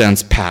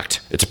grandstand's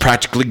packed. It's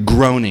practically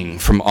groaning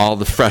from all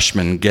the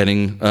freshmen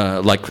getting,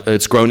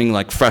 it's groaning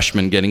like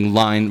freshmen getting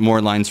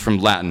more lines from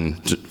Latin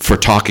for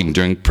talking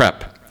during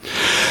prep.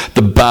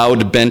 The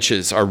bowed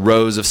benches are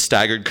rows of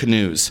staggered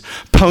canoes,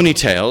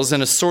 ponytails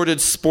and assorted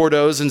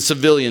sportos and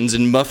civilians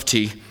in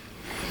mufti,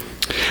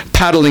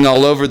 paddling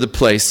all over the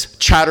place,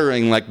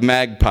 chattering like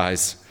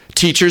magpies.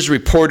 Teachers,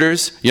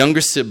 reporters, younger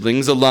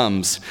siblings,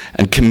 alums,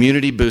 and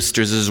community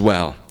boosters as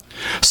well.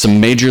 Some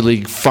Major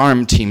League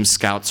farm team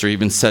scouts are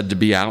even said to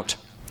be out.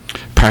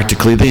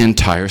 Practically the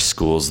entire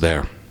school's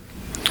there.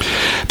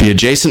 The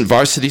adjacent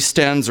varsity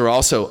stands are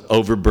also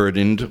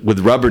overburdened with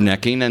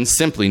rubbernecking and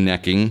simply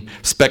necking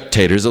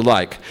spectators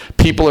alike.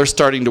 People are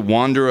starting to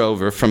wander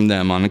over from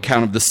them on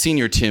account of the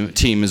senior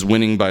team is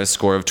winning by a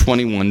score of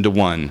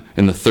 21-1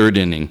 in the 3rd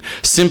inning,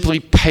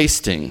 simply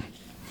pasting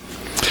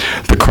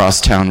the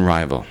crosstown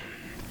rival.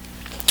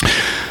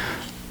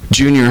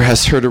 Junior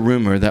has heard a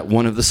rumor that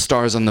one of the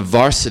stars on the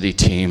varsity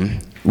team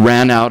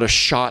ran out a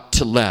shot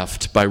to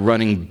left by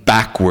running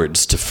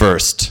backwards to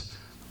first.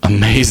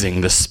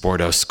 Amazing, this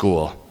Sporto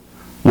school.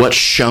 What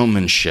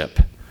showmanship.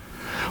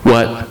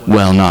 What,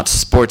 well, not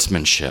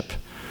sportsmanship,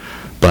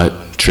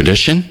 but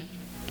tradition?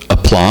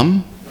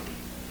 Aplomb?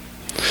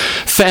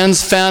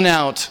 Fans fan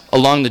out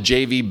along the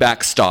JV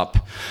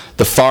backstop,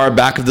 the far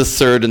back of the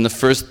third and the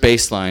first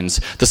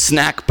baselines, the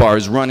snack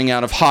bars running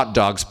out of hot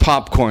dogs,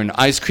 popcorn,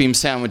 ice cream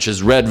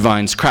sandwiches, red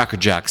vines, Cracker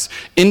Jacks.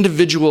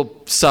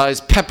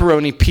 Individual-sized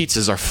pepperoni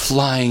pizzas are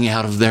flying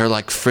out of there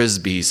like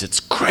frisbees. It's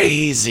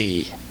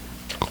crazy.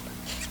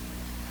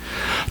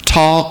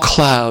 Tall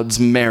clouds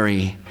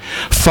merry,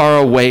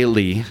 far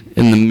awayly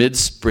in the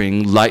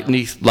mid-spring,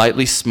 lightly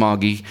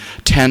smoggy,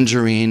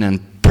 tangerine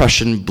and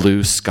Prussian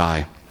blue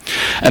sky.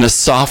 And a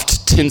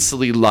soft,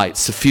 tinsely light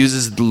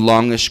suffuses the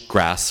longish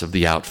grass of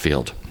the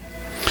outfield.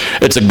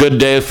 It's a good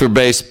day for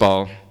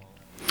baseball,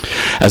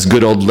 as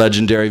good old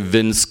legendary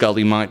Vin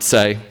Scully might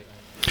say.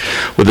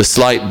 With a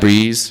slight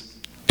breeze,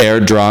 air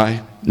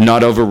dry,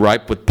 not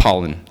overripe with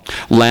pollen,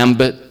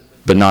 lambent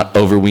but not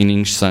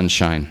overweening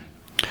sunshine.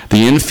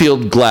 The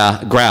infield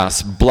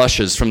grass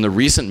blushes from the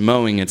recent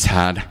mowing it's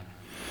had,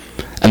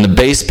 and the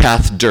base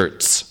path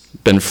dirt's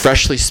been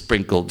freshly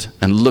sprinkled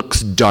and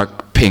looks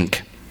dark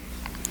pink.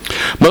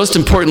 Most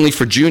importantly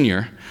for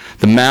Junior,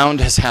 the mound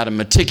has had a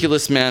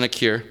meticulous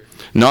manicure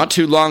not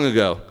too long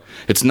ago.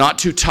 It's not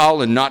too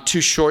tall and not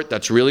too short.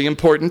 That's really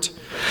important.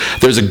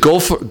 There's a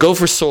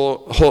gopher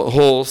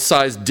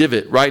hole-sized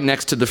divot right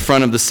next to the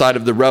front of the side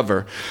of the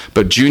rubber,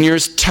 but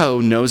Junior's toe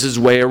knows his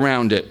way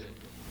around it.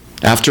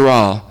 After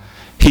all,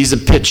 he's a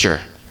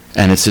pitcher,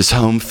 and it's his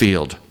home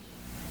field.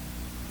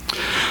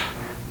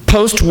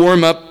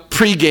 Post-warm-up,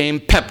 pre-game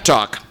pep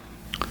talk.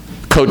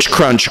 Coach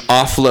Crunch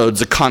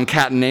offloads a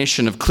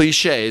concatenation of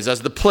cliches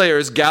as the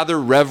players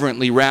gather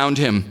reverently round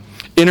him,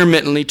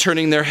 intermittently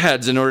turning their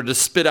heads in order to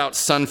spit out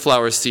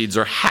sunflower seeds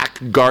or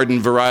hack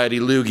garden variety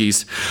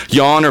loogies,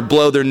 yawn or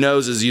blow their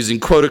noses using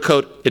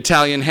quote-unquote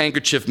Italian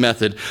handkerchief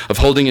method of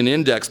holding an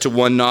index to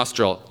one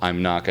nostril.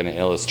 I'm not going to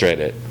illustrate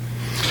it.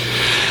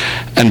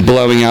 And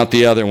blowing out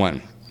the other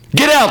one.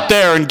 Get out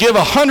there and give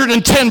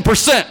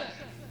 110%.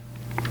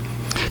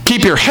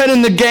 Keep your head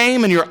in the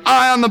game and your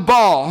eye on the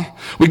ball.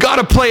 We got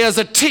to play as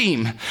a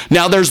team.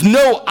 Now, there's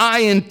no I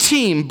in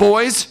team,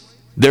 boys.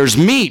 There's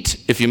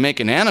meat, if you make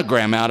an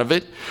anagram out of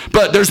it.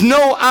 But there's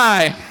no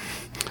I.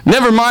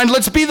 Never mind,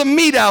 let's be the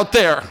meat out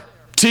there.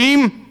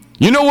 Team,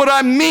 you know what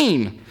I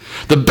mean.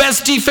 The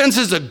best defense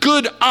is a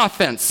good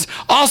offense.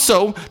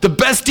 Also, the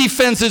best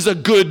defense is a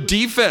good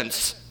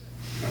defense.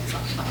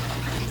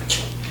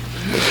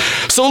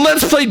 So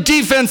let's play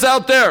defense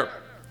out there.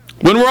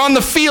 When we're on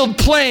the field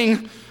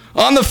playing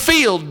on the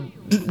field,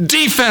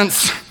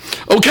 defense,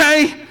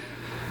 okay?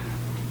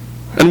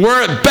 And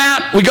we're at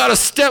bat,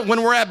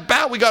 when we're at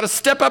bat, we got to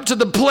step up to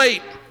the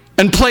plate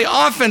and play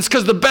offense,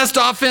 because the best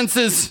offense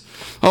is,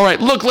 all right,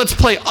 look, let's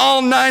play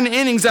all 9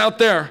 innings out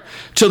there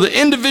till the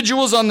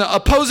individuals on the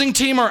opposing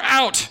team are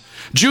out.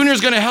 Junior's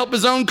going to help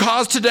his own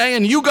cause today,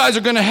 and you guys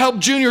are going to help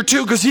Junior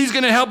too, because he's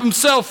going to help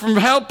himself from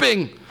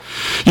helping.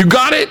 You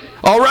got it?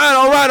 All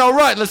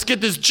right. Let's get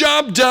this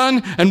job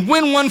done and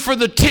win one for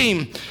the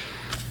team.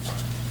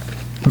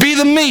 Be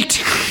the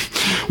meat.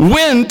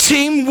 Win,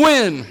 team,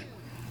 win.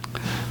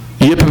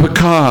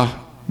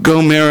 Yip-a-ka,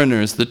 go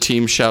Mariners, the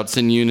team shouts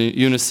in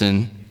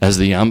unison as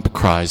the ump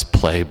cries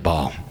play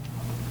ball.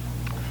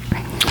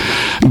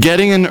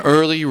 Getting an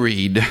early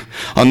read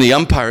on the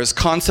umpire's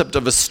concept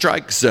of a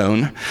strike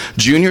zone,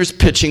 Junior's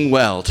pitching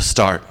well to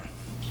start.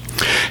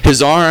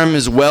 His arm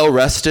is well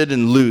rested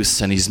and loose,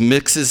 and he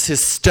mixes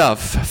his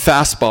stuff,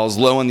 fastballs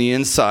low on the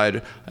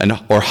inside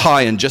or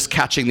high and just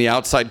catching the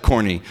outside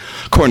corner,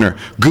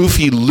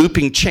 goofy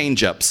looping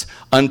changeups,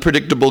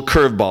 unpredictable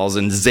curveballs,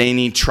 and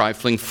zany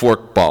trifling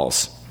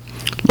forkballs.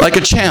 Like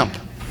a champ.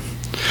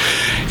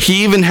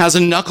 He even has a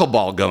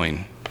knuckleball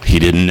going. He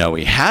didn't know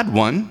he had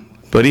one,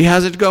 but he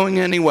has it going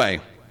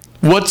anyway.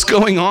 What's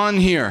going on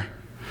here?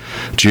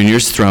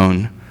 Junior's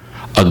thrown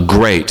a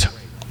great,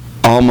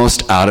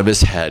 almost out of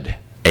his head,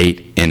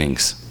 8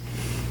 innings.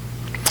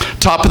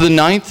 Top of the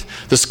 9th,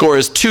 the score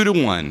is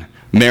 2-1,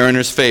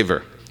 Mariners'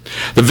 favor.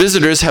 The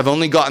visitors have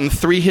only gotten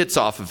 3 hits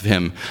off of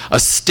him, a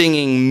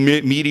stinging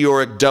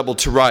meteoric double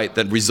to right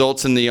that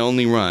results in the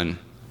only run.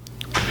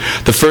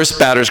 The first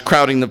batter's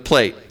crowding the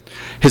plate.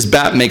 His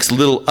bat makes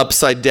little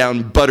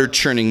upside-down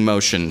butter-churning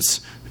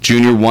motions.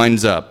 Junior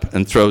winds up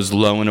and throws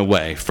low and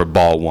away for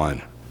ball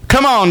 1.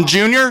 Come on,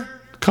 Junior,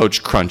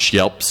 Coach Crunch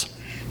yelps.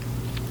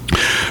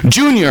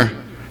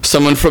 Junior,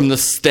 someone from the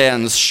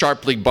stands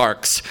sharply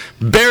barks.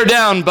 Bear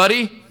down,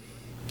 buddy.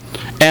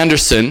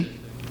 Anderson,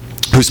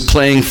 who's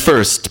playing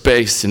first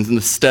base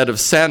instead of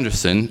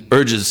Sanderson,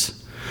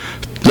 urges,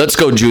 let's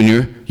go,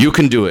 Junior. You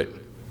can do it.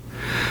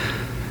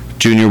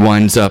 Junior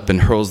winds up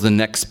and hurls the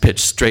next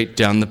pitch straight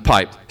down the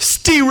pipe.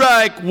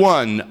 Strike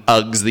 1,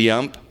 uggs the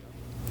ump.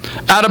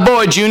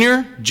 Attaboy,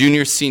 Junior.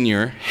 Junior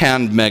Senior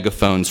hand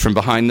megaphones from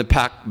behind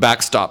the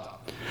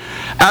backstop.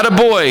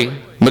 Attaboy,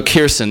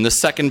 McPherson, the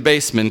second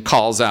baseman,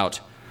 calls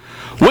out,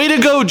 "Way to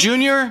go,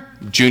 Junior!"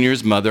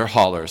 Junior's mother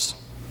hollers.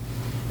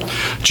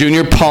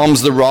 Junior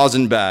palms the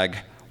rosin bag,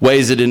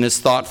 weighs it in his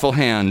thoughtful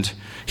hand.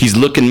 He's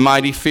looking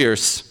mighty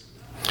fierce.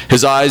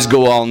 His eyes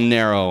go all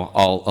narrow,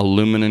 all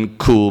aluminum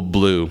cool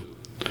blue.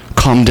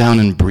 "Calm down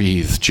and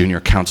breathe," Junior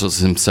counsels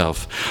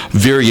himself,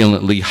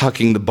 virulently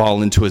hucking the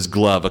ball into his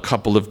glove a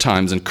couple of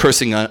times and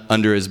cursing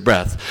under his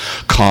breath.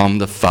 "Calm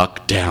the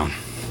fuck down."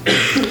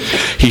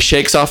 He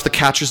shakes off the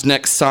catcher's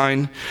next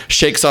sign,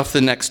 shakes off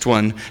the next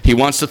one. He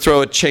wants to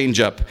throw a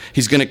changeup.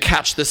 He's going to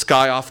catch this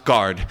guy off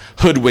guard,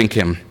 hoodwink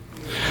him.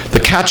 The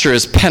catcher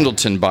is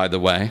Pendleton, by the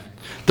way.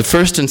 The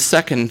first and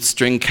second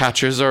string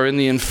catchers are in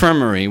the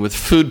infirmary with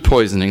food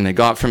poisoning they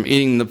got from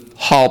eating the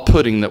hall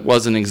pudding that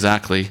wasn't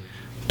exactly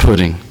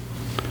pudding.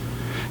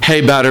 "Hey,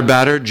 batter,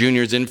 batter,"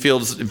 Junior's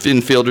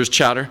infielders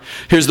chatter.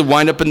 "Here's the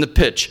windup and the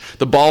pitch.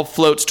 The ball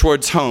floats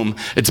towards home.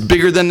 It's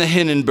bigger than the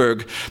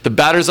Hindenburg. The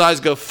batter's eyes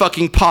go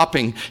fucking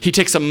popping. He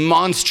takes a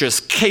monstrous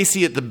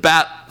Casey at the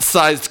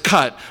bat-sized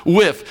cut.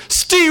 Whiff.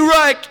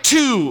 Strike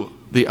 2,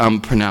 the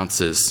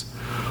pronounces.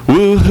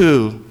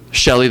 "Woo-hoo,"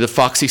 Shelley, the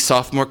foxy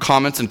sophomore,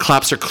 comments and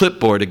claps her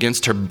clipboard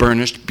against her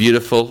burnished,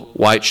 beautiful,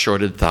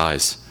 white-shorted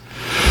thighs.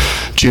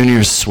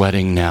 Junior's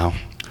sweating now,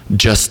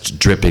 just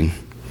dripping.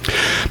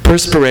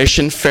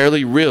 Perspiration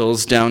fairly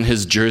rills down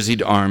his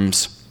jerseyed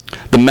arms.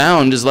 The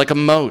mound is like a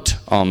moat,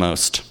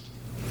 almost.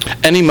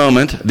 Any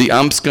moment, the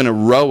ump's going to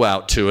row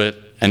out to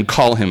it and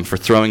call him for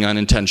throwing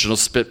unintentional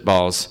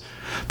spitballs.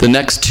 The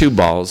next 2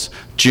 balls,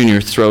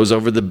 Junior throws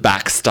over the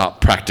backstop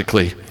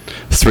practically.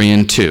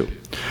 3-2.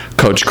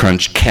 Coach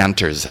Crunch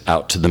canters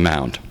out to the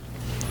mound.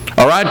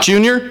 "All right,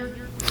 Junior?"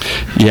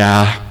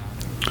 "Yeah."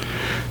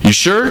 "You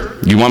sure?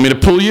 You want me to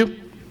pull you?"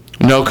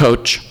 "No,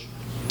 Coach."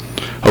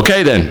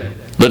 "Okay, then.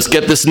 Let's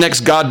get this next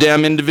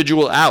goddamn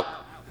individual out.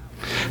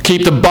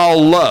 Keep the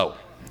ball low.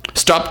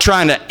 Stop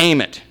trying to aim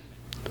it.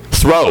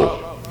 Throw.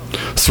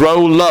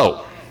 Throw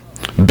low.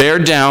 Bear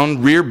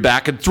down, rear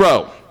back, and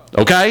throw.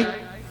 Okay?"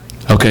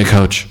 "Okay,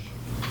 Coach."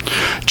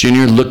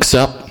 Junior looks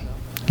up,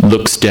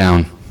 looks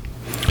down.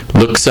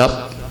 Looks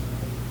up.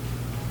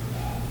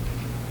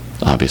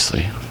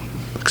 Obviously,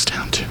 looks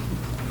down too.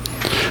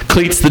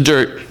 Cleats the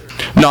dirt.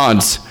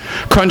 Nods.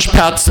 Crunch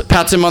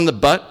pats him on the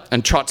butt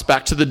and trots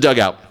back to the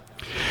dugout.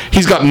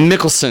 He's got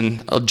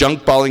Mickelson, a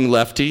junk-balling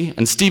lefty,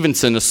 and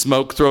Stevenson, a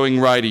smoke-throwing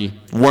righty,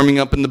 warming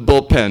up in the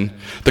bullpen.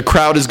 The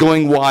crowd is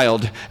going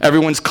wild.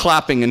 Everyone's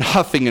clapping and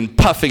huffing and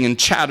puffing and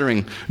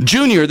chattering.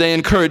 Junior, they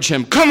encourage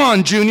him. "Come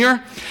on,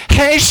 Junior."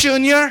 "Hey,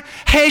 Junior.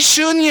 Hey,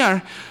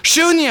 Junior.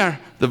 Junior."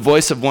 The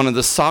voice of one of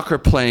the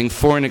soccer-playing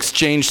foreign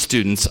exchange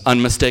students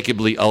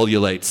unmistakably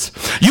ululates.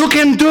 "You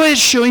can do it,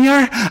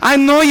 Junior. I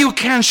know you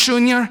can,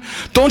 Junior.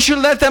 Don't you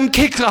let them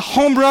kick a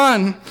home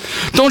run.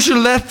 Don't you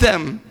let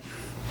them."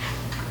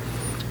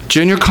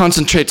 Junior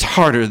concentrates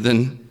harder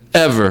than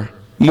ever,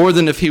 more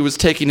than if he was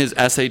taking his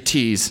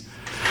SATs.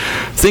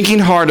 Thinking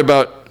hard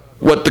about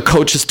what the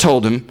coach has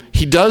told him,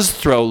 he does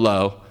throw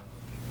low,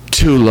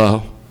 too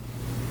low.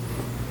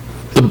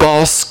 The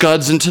ball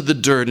scuds into the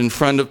dirt in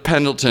front of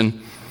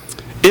Pendleton.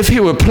 If he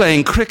were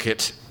playing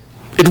cricket,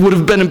 it would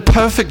have been a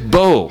perfect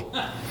bowl.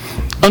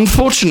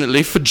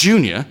 Unfortunately for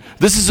Junior,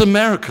 this is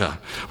America.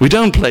 We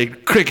don't play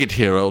cricket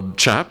here, old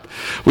chap.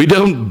 We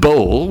don't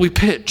bowl, we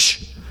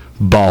pitch.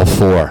 Ball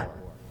 4.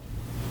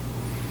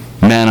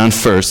 Man on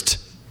first,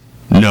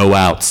 no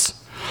outs.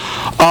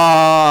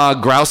 "Ah,"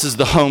 grouses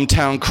the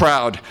hometown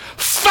crowd.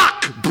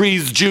 "Fuck,"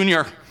 breathes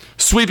Junior,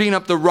 sweeping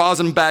up the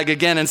rosin bag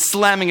again and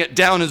slamming it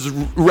down as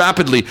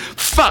rapidly.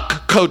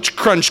 "Fuck," Coach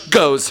Crunch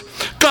goes.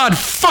 "God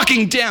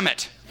fucking damn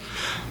it.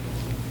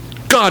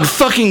 God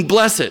fucking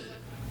bless it."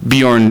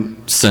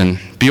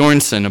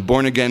 Bjornson, a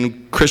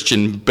born-again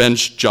Christian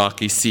bench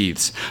jockey,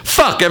 seethes.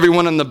 "Fuck,"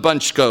 everyone in the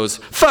bunch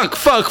goes. "Fuck,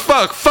 fuck,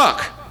 fuck,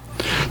 fuck."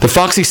 The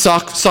foxy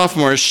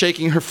sophomore is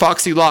shaking her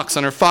foxy locks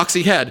on her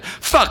foxy head.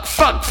 "Fuck,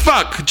 fuck,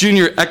 fuck,"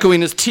 Junior,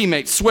 echoing his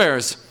teammate,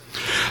 swears.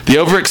 The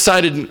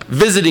overexcited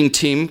visiting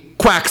team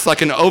quacks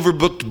like an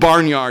overbooked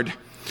barnyard.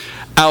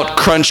 Out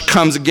Crunch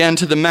comes again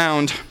to the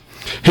mound.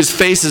 His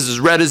face is as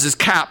red as his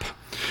cap.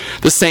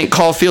 The St.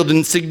 Caulfield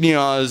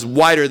insignia is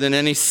wider than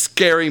any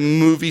scary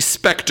movie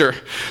specter.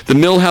 The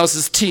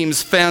Millhouse's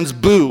team's fans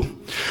boo.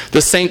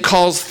 The St.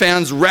 Caul's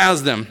fans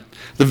razz them.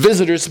 The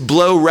visitors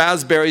blow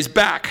raspberries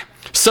back.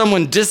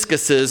 Someone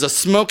discuses a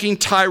smoking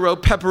Tyro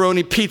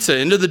pepperoni pizza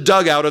into the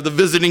dugout of the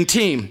visiting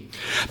team.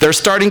 Their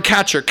starting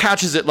catcher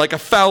catches it like a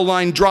foul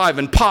line drive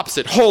and pops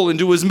it whole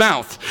into his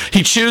mouth.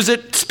 He chews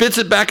it, spits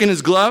it back in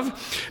his glove,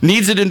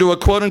 kneads it into a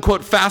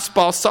quote-unquote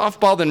fastball,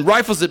 softball, then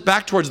rifles it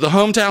back towards the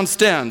hometown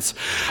stands.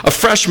 A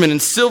freshman in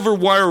silver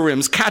wire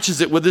rims catches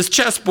it with his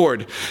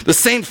chessboard. The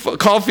St.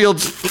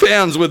 Caulfield's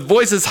fans, with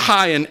voices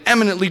high and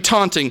eminently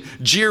taunting,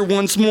 jeer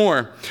once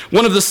more.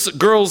 One of the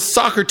girls'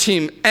 soccer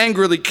team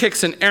angrily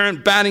kicks an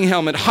errant batting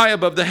helmet high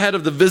above the head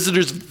of the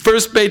visitor's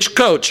first base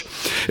coach.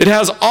 It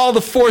has all the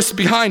force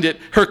behind it,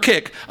 her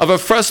kick, of a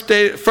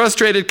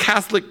frustrated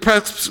Catholic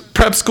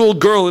prep school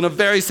girl in a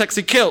very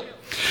sexy kilt.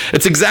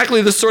 It's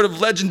exactly the sort of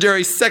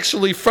legendary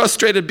sexually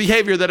frustrated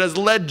behavior that has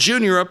led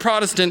Junior, a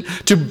Protestant,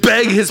 to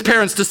beg his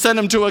parents to send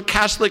him to a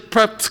Catholic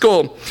prep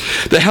school.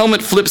 The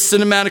helmet flips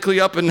cinematically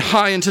up and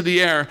high into the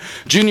air.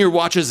 Junior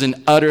watches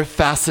in utter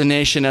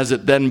fascination as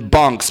it then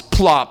bonks,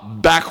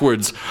 plop,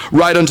 backwards,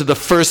 right onto the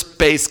first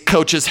base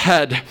coach's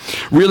head.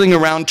 Reeling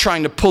around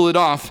trying to pull it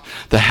off,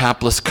 the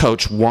hapless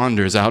coach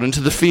wanders out into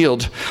the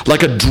field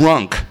like a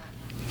drunk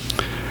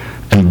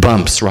and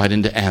bumps right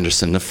into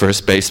Anderson, the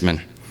first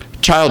baseman.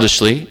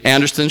 Childishly,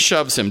 Anderson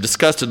shoves him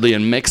disgustedly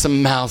and makes a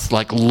mouth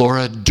like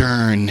Laura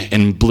Dern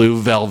in Blue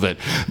Velvet,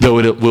 though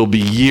it will be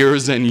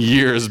years and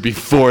years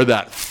before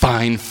that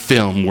fine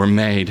film were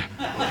made.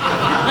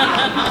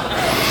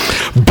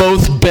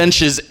 Both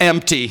benches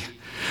empty.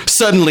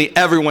 Suddenly,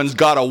 everyone's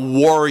got a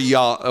war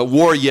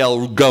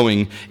yell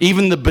going.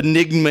 Even the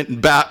benignant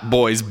bat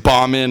boys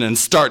bomb in and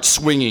start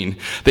swinging.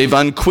 They've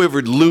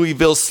unquivered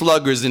Louisville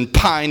sluggers in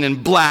pine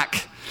and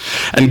black,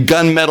 and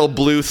gunmetal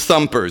blue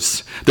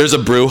thumpers. There's a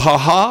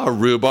brouhaha, a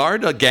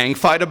rhubarb, a gang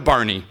fight, a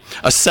Barney.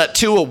 A set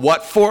to, a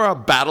what for, a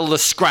battle, a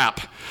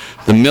scrap.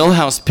 The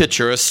Millhouse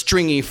pitcher, a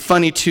stringy,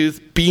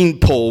 funny-toothed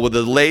beanpole with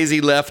a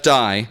lazy left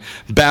eye,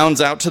 bounds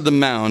out to the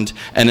mound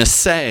and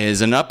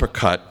essays an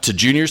uppercut to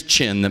Junior's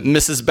chin that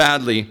misses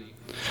badly.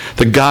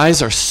 The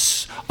guy's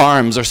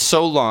arms are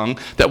so long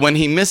that when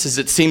he misses,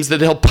 it seems that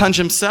he'll punch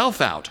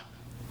himself out.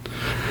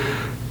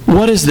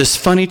 What is this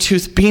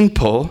funny-toothed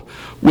beanpole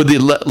with the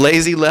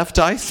lazy left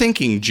eye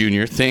thinking,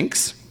 Junior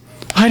thinks.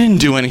 I didn't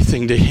do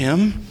anything to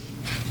him.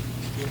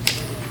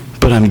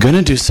 But I'm going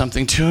to do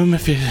something to him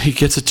if he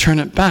gets a turn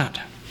at bat.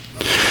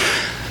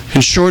 In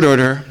short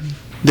order,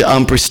 the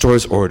ump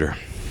restores order.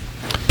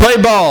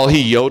 Play ball,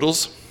 he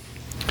yodels.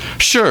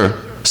 Sure,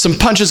 some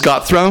punches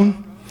got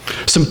thrown.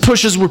 Some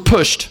pushes were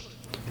pushed.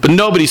 But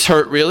nobody's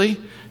hurt, really.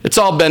 It's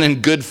all been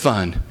in good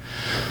fun.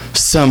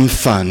 Some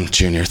fun,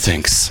 Junior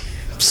thinks.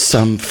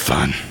 Some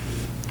fun.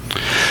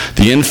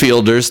 The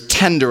infielders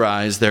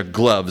tenderize their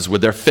gloves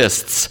with their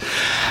fists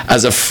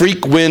as a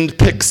freak wind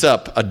picks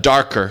up a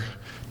darker,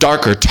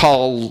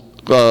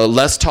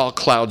 less tall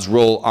clouds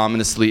roll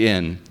ominously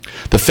in.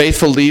 The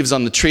faithful leaves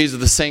on the trees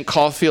of the St.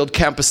 Caulfield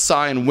campus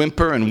sigh and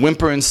whimper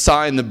and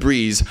sigh in the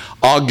breeze,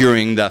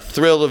 auguring the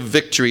thrill of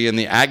victory and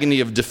the agony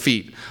of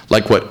defeat,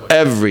 like what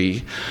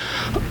every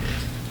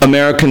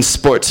American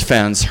sports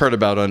fans heard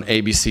about on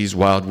ABC's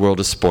Wild World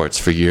of Sports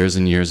for years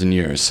and years and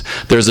years.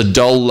 There's a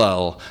dull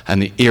lull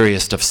and the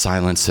eeriest of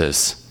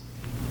silences.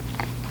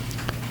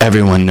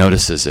 Everyone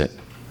notices it.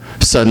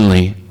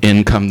 Suddenly,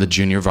 in come the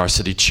junior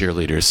varsity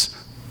cheerleaders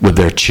with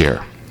their cheer.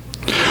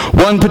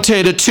 1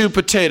 potato, 2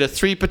 potato,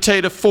 3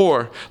 potato,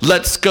 4.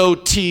 Let's go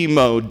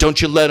T-mode,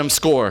 don't you let 'em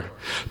score.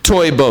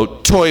 Toy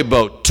boat, toy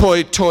boat,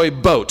 toy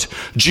boat.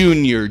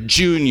 Junior,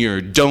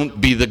 junior,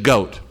 don't be the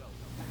goat.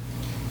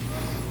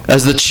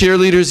 As the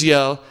cheerleaders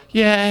yell,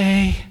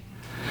 yay,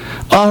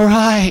 all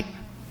right,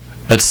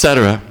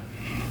 etc.,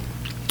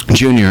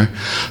 Junior,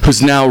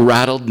 who's now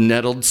rattled,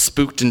 nettled,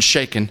 spooked, and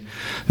shaken,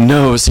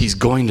 knows he's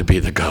going to be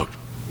the goat.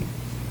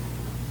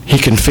 He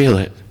can feel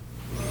it.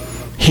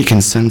 He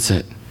can sense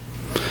it.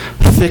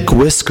 Thick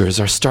whiskers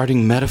are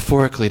starting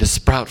metaphorically to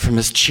sprout from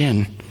his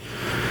chin.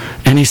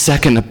 Any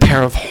second, a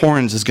pair of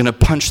horns is going to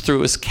punch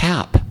through his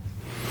cap.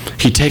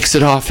 He takes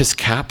it off his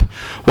cap,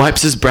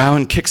 wipes his brow,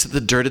 and kicks at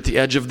the dirt at the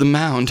edge of the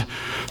mound.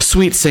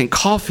 Sweet St.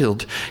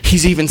 Caulfield,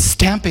 he's even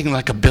stamping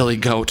like a billy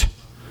goat.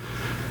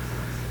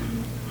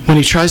 When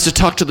he tries to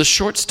talk to the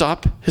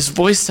shortstop, his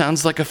voice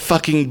sounds like a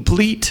fucking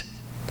bleat.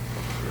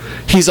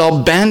 He's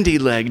all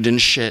bandy-legged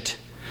and shit.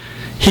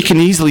 He can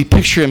easily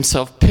picture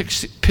himself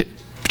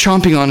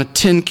chomping on a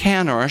tin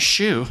can or a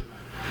shoe.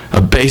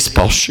 A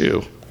baseball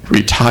shoe.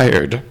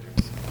 Retired.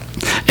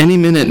 Any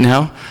minute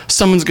now,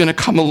 someone's going to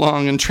come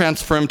along and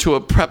transfer him to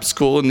a prep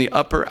school in the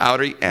upper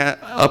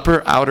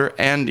outer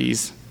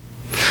Andes.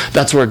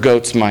 That's where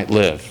goats might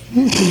live.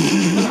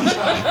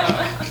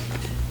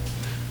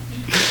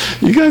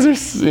 You guys are,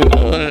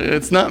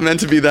 it's not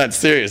meant to be that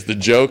serious. The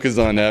joke is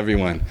on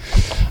everyone.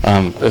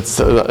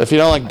 If you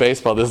don't like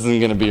baseball, this isn't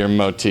going to be your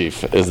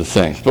motif, is the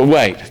thing. But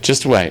wait,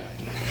 just wait.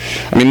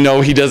 I mean,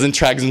 no, he doesn't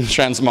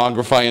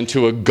transmogrify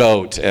into a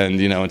goat and,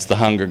 it's the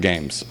Hunger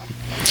Games.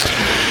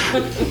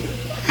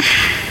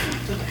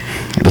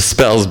 The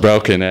spell's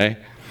broken, eh?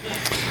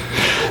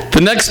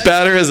 The next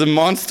batter is a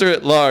monster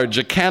at large,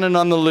 a cannon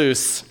on the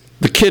loose.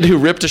 The kid who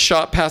ripped a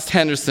shot past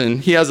Henderson,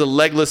 he has a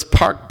legless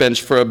park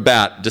bench for a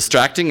bat,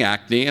 distracting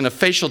acne, and a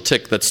facial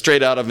tic that's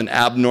straight out of an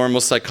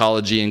abnormal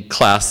psychology in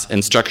class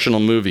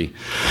instructional movie.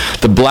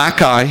 The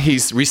black eye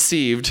he's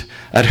received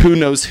at who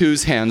knows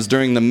whose hands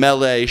during the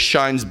melee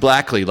shines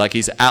blackly like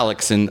he's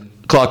Alex in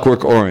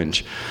Clockwork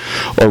Orange,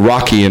 or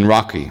Rocky in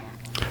Rocky.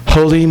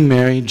 Holy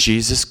Mary,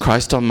 Jesus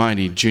Christ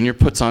Almighty, Junior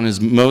puts on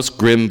his most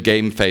grim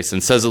game face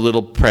and says a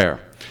little prayer.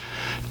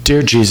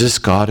 Dear Jesus,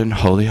 God, and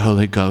Holy,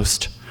 Holy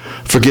Ghost,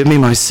 forgive me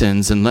my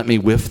sins and let me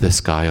whiff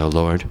this guy, O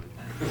Lord.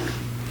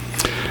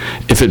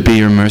 If it be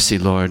your mercy,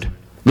 Lord,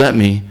 let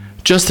me,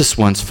 just this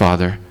once,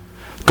 Father,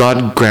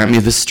 God grant me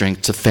the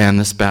strength to fan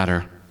this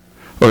batter,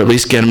 or at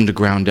least get him to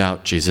ground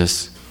out,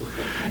 Jesus.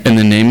 In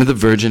the name of the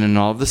Virgin and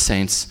all of the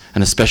saints,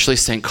 and especially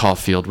St.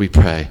 Caulfield, we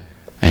pray.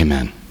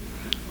 Amen.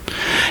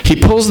 He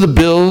pulls the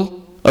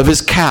bill of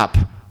his cap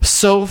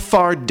so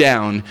far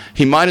down,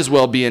 he might as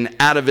well be an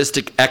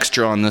atavistic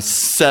extra on the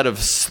set of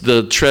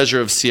The Treasure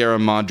of Sierra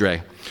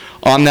Madre.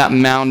 On that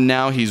mound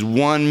now, he's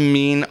one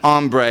mean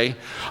hombre,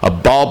 a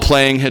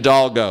ball-playing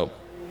hidalgo.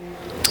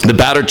 The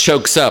batter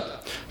chokes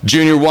up.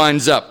 Junior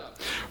winds up,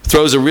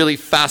 throws a really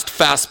fast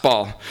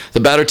fastball. The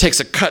batter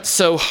takes a cut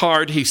so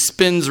hard he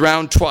spins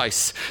round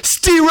twice.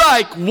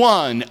 Strike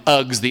one,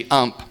 uggs the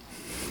ump.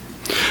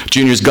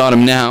 Junior's got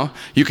him now.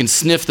 You can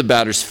sniff the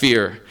batter's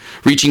fear.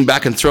 Reaching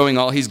back and throwing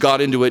all he's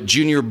got into it,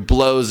 Junior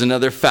blows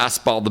another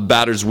fastball the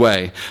batter's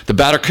way. The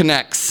batter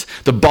connects.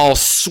 The ball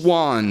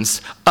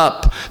swans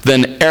up,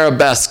 then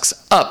arabesques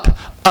up,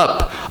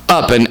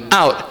 and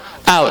out,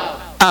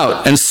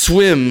 and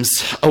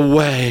swims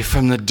away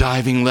from the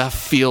diving left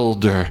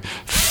fielder.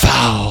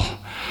 Foul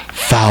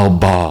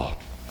ball.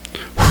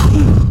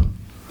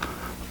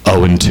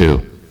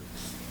 0-2.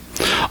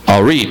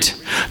 All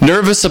right.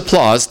 Nervous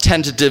applause,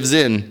 tentatives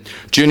in.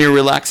 Junior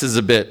relaxes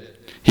a bit.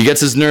 He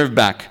gets his nerve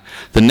back.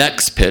 The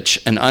next pitch,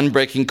 an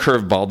unbreaking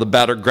curveball. The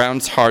batter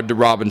grounds hard to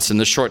Robinson,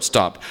 the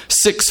shortstop.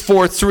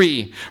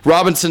 6-4-3.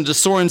 Robinson to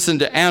Sorensen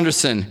to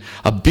Anderson.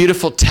 A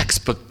beautiful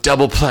textbook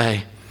double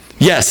play.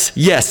 Yes.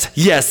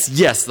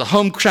 The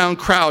hometown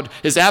crowd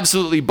is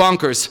absolutely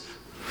bonkers.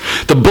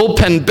 The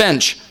bullpen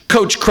bench,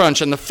 Coach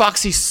Crunch, and the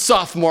foxy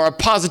sophomore are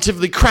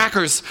positively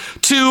crackers.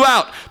 2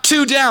 out,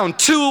 2 down,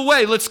 2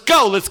 away. Let's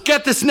go. Let's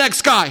get this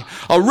next guy.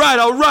 All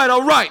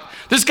right.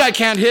 This guy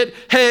can't hit.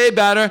 Hey,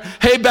 batter.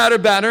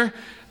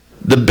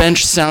 The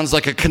bench sounds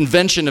like a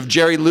convention of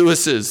Jerry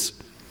Lewis's.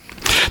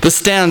 The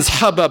stands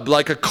hubbub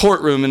like a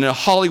courtroom in a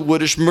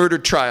Hollywoodish murder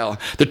trial.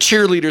 The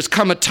cheerleaders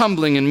come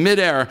a-tumbling in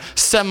midair,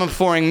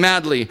 semaphoring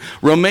madly.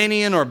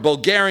 Romanian or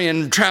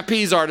Bulgarian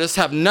trapeze artists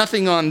have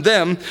nothing on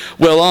them.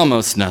 Well,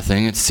 almost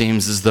nothing. It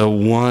seems as though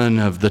one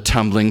of the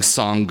tumbling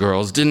song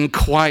girls didn't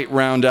quite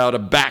round out a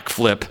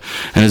backflip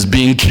and is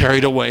being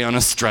carried away on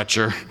a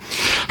stretcher.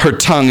 Her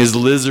tongue is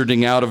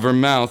lizarding out of her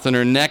mouth and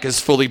her neck is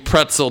fully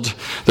pretzeled.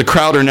 The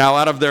crowd are now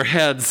out of their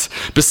heads,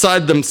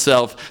 beside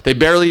themselves. They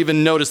barely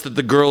even notice that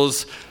the girl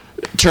is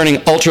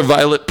turning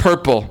ultraviolet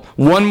purple.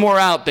 One more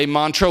out, they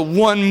mantra.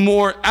 One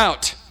more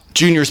out.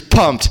 Junior's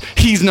pumped.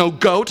 He's no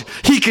goat.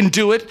 He can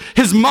do it.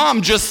 His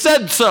mom just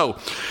said so.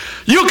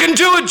 You can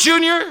do it,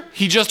 Junior.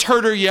 He just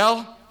heard her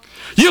yell.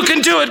 You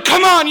can do it.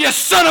 Come on, you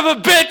son of a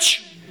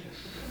bitch.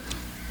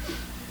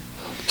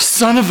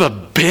 Son of a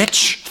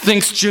bitch,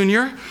 thinks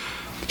Junior.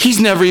 He's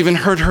never even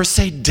heard her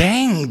say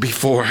dang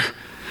before.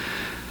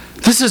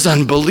 This is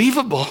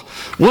unbelievable.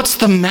 What's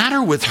the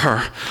matter with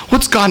her?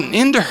 What's gotten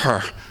into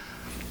her?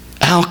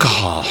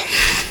 Alcohol,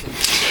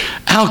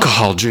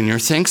 Junior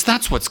thinks.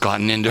 That's what's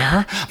gotten into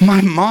her. My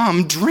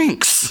mom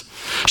drinks.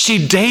 She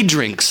day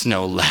drinks,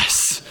 no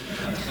less.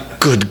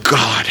 Good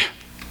God.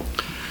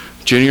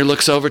 Junior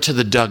looks over to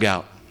the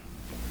dugout.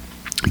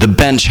 The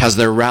bench has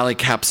their rally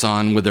caps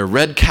on with their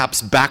red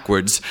caps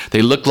backwards.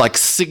 They look like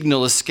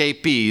signal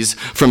escapees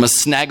from a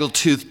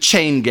snaggletooth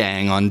chain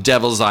gang on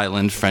Devil's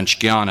Island, French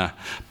Guiana.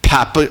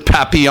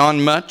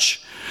 Papillon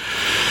much?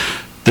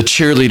 The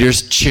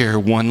cheerleaders cheer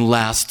one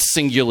last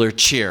singular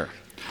cheer.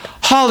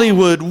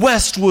 Hollywood,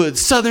 Westwood,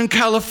 Southern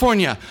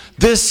California.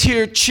 This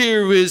here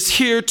cheer is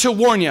here to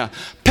warn ya.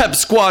 Pep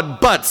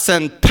Squad butts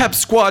and Pep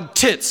Squad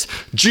tits.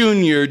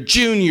 Junior,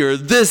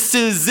 this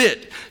is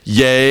it.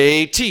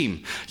 Yay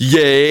team,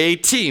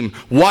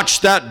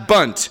 watch that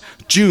bunt.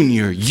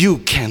 Junior, you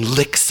can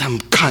lick some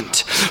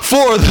cunt.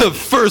 For the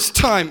first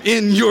time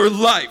in your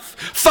life,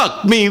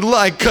 fuck me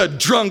like a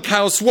drunk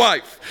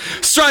housewife.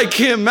 Strike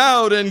him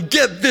out and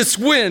get this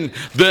win.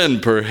 Then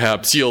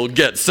perhaps you'll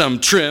get some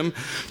trim.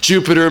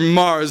 Jupiter,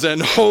 Mars,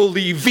 and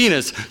Holy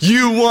Venus,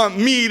 you want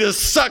me to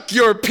suck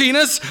your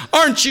penis?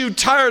 Aren't you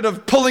tired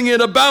of pulling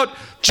it about?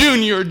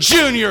 Junior,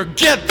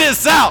 get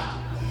this out.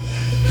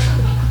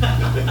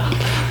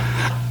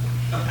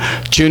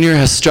 Junior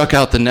has struck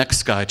out the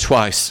next guy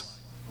twice.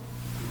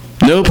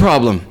 No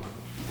problem.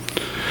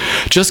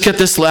 Just get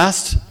this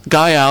last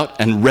guy out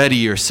and ready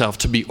yourself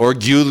to be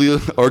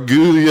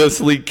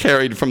orgullously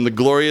carried from the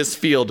glorious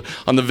field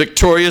on the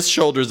victorious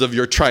shoulders of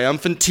your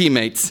triumphant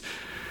teammates.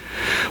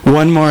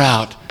 One more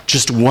out.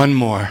 Just one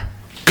more.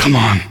 Come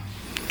on.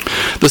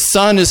 The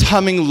sun is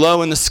humming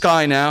low in the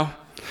sky now.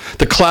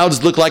 The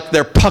clouds look like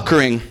they're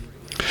puckering.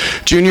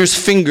 Junior's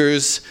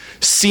fingers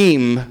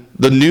seam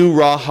the new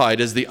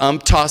rawhide as the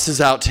ump tosses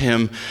out to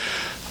him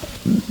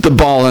the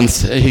ball and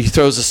he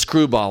throws a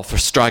screwball for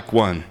strike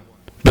one.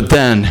 But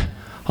then,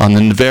 on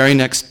the very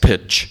next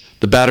pitch,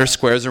 the batter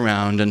squares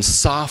around and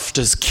soft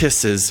as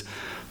kisses,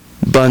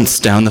 bunts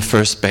down the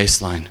first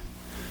baseline.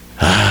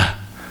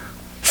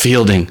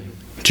 Fielding.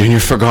 Junior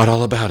forgot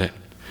all about it.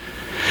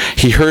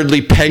 He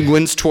hurriedly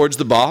penguins towards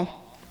the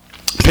ball,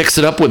 picks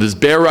it up with his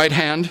bare right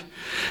hand,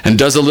 and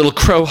does a little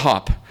crow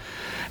hop,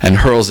 and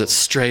hurls it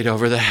straight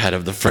over the head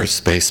of the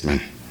first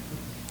baseman.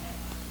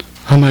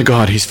 Oh my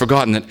God, he's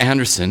forgotten that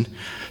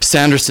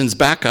Sanderson's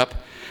backup,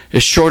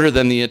 is shorter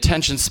than the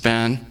attention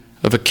span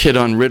of a kid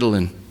on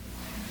Ritalin.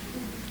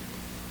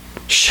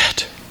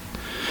 Shit.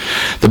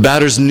 The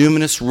batter's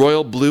numinous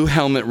royal blue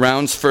helmet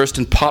rounds first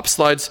and pop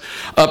slides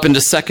up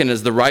into second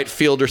as the right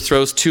fielder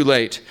throws too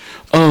late.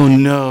 Oh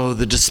no,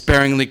 the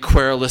despairingly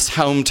querulous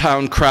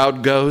hometown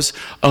crowd goes.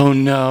 Oh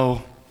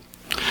no.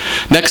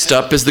 Next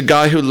up is the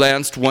guy who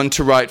lanced one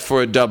to right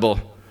for a double.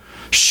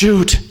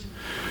 Shoot!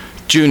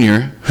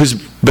 Junior, who's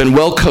been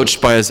well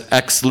coached by his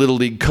ex-Little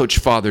League coach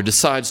father,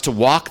 decides to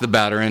walk the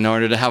batter in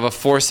order to have a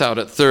force out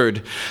at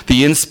third.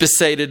 The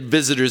inspissated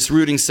visitors'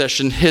 rooting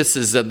session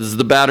hisses as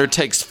the batter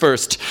takes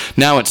first.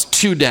 Now it's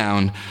 2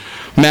 down.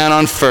 Man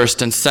on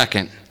first and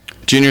second.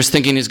 Junior's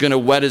thinking he's going to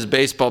wet his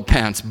baseball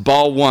pants.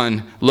 Ball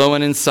 1, low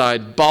and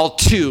inside. Ball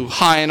 2,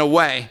 high and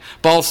away.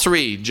 Ball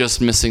 3,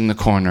 just missing the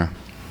corner.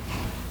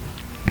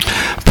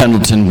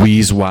 Pendleton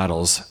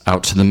waddles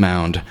out to the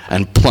mound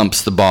and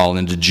plumps the ball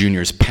into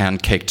Junior's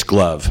pancaked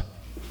glove.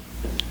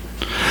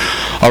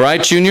 All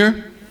right,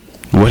 Junior,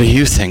 what do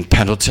you think,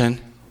 Pendleton?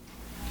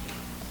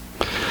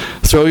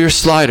 Throw your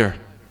slider.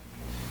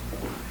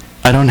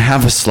 I don't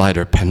have a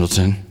slider,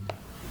 Pendleton.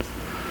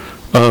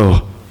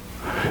 Oh,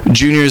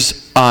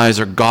 Junior's eyes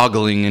are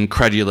goggling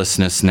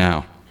incredulousness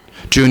now.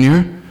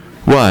 Junior,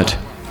 what?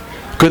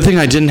 Good thing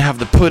I didn't have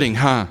the pudding,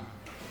 huh?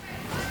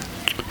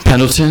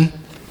 Pendleton?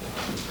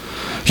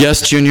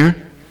 Yes, Junior?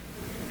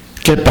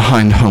 Get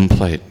behind home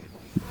plate.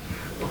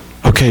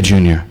 Okay,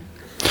 Junior.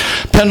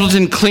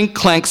 Pendleton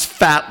clink-clanks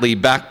fatly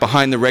back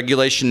behind the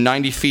regulation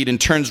 90 feet and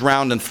turns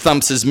round and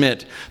thumps his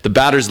mitt. The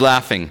batter's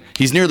laughing.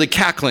 He's nearly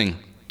cackling.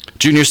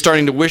 Junior's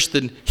starting to wish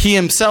that he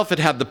himself had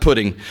had the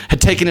pudding, had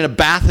taken a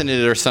bath in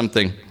it or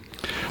something.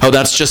 Oh,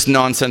 that's just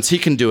nonsense. He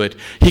can do it.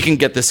 He can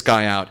get this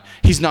guy out.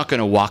 He's not going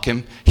to walk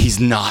him.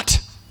 He's not.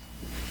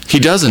 He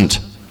doesn't.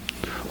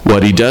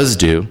 What he does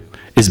do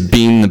is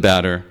beam the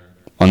batter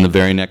on the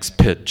very next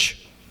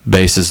pitch.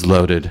 Bases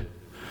loaded.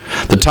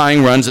 The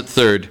tying runs at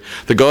third.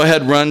 The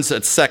go-ahead runs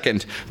at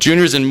second.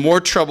 Junior's in more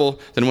trouble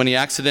than when he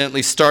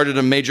accidentally started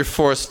a major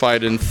forest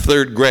fight in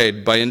 3rd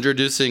grade by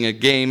introducing a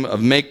game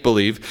of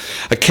make-believe,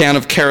 a can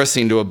of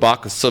kerosene to a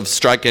box of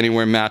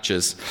strike-anywhere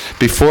matches.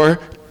 Before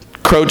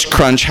Coach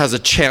Crunch has a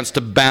chance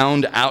to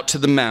bound out to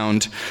the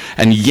mound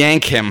and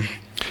yank him,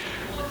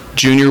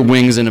 Junior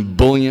wings an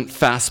ebullient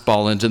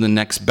fastball into the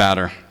next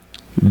batter.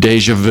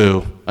 Deja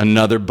vu,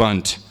 another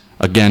bunt.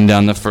 Again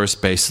down the first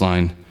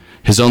baseline.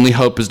 His only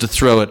hope is to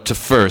throw it to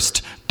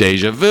first.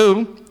 Deja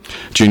vu.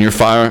 Junior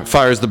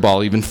fires the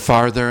ball even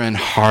farther and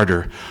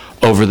harder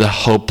over the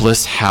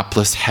hopeless,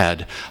 hapless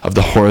head of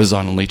the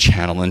horizontally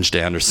challenged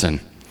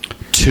Anderson.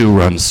 2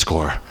 runs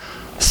score.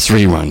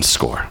 3 runs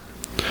score.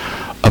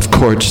 Of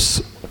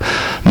course,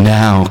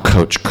 now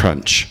Coach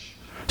Crunch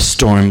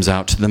storms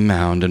out to the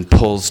mound and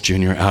pulls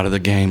Junior out of the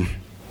game.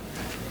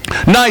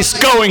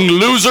 Nice going,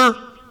 loser!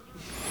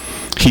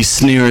 He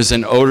sneers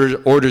and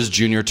orders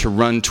Junior to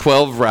run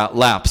 12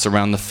 laps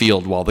around the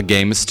field while the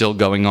game is still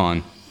going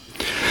on.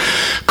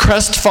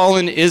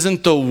 Crestfallen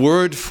isn't the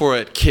word for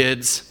it,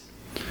 kids.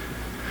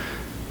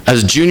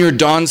 As Junior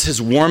dons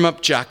his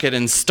warm-up jacket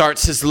and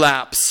starts his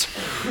laps,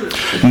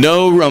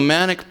 no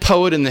romantic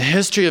poet in the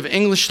history of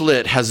English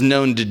lit has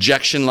known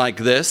dejection like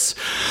this.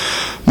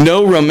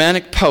 No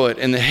romantic poet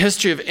in the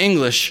history of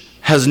English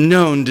has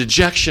known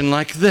dejection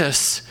like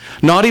this.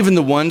 Not even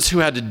the ones who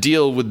had to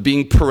deal with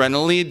being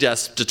perennially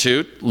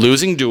destitute,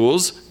 losing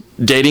duels,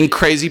 dating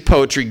crazy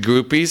poetry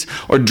groupies,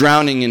 or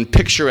drowning in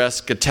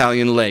picturesque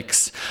Italian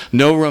lakes.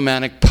 No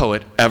romantic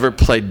poet ever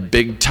played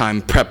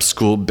big-time prep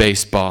school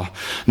baseball.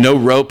 No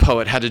row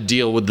poet had to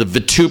deal with the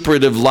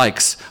vituperative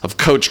likes of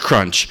Coach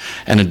Crunch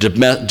and a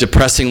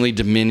depressingly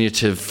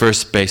diminutive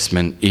first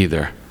baseman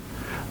either.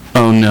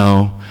 Oh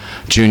no,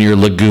 Junior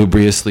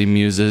lugubriously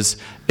muses,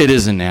 it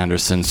isn't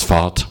Anderson's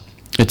fault.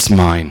 It's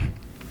mine.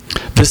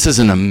 This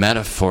isn't a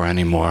metaphor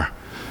anymore.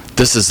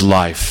 This is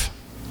life.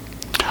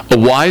 A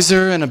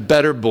wiser and a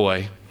better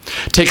boy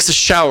takes a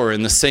shower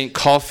in the St.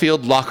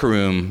 Caulfield locker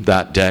room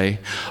that day.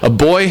 A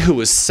boy who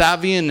was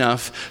savvy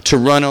enough to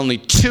run only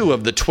 2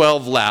 of the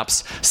 12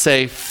 laps,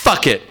 say,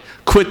 fuck it,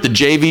 quit the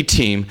JV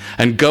team,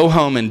 and go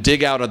home and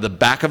dig out of the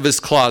back of his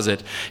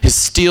closet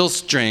his steel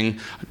string,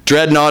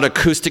 dreadnought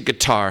acoustic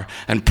guitar,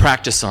 and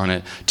practice on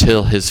it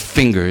till his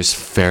fingers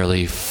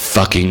fairly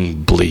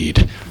fucking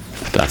bleed.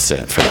 That's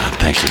it for that.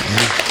 Thank you.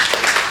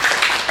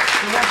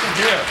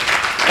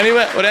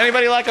 Would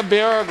anybody like a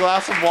beer or a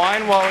glass of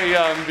wine while we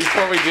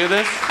before we do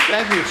this?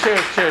 Thank you.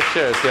 Cheers, cheers,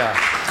 cheers. Yeah.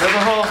 There's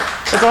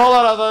a whole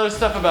lot of other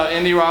stuff about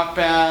indie rock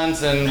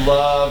bands and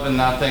love and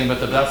that thing, but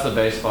that's the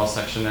baseball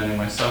section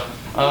anyway. So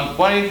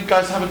why don't you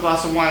guys have a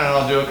glass of wine and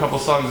I'll do a couple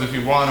songs if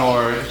you want,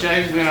 or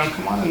Jay,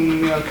 come on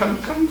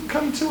and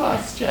come to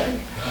us, Jay.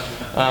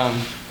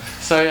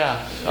 So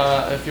yeah,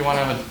 if you want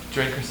to have a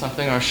drink or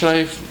something, or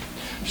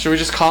should we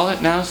just call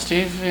it now,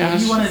 Steve? What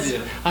do you want to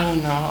do? I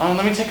don't know.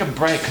 Let me take a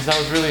break because that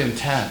was really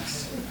intense.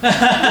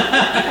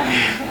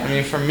 I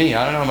mean, for me,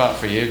 I don't know about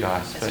for you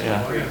guys, but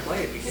yeah.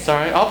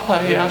 Sorry, I'll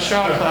play. Yeah, sure,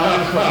 I'll play. I'll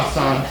just put a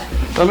song.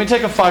 Let me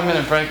take a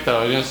 5-minute break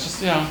though.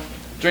 Just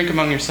drink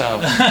among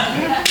yourselves.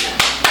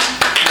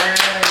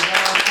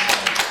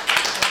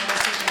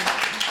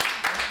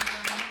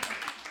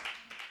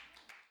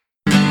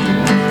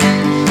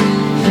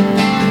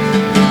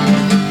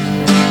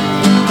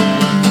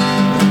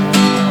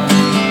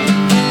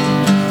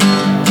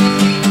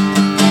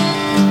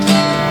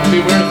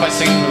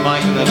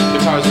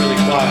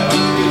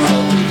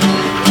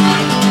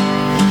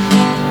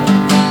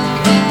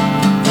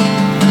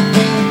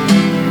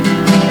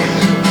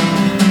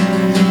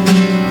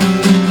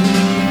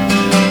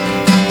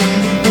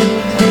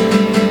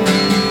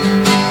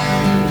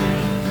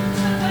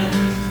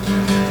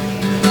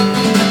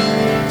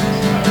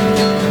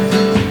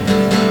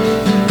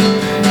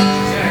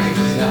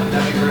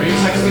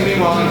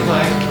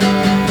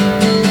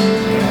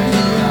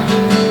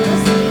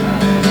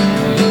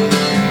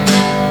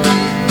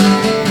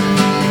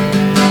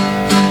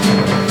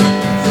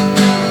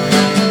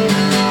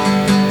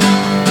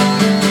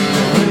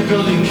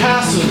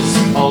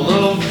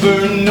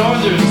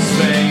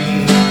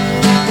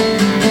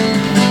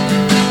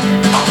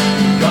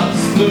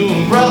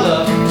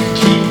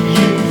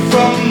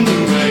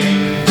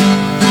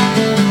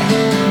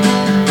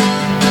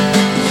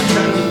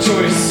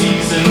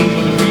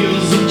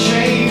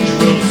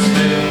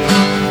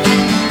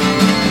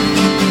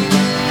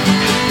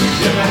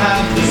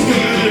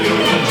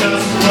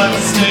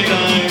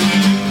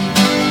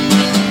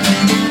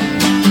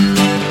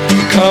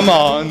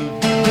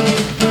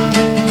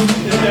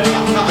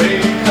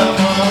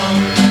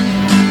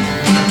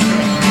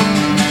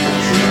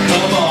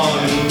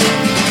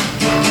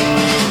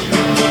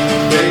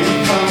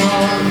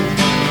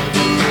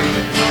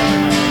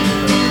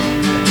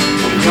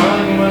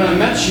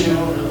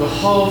 the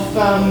whole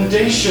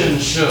foundation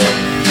shook.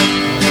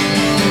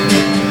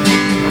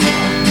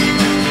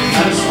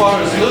 And as far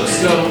as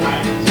looks go,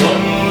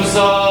 one was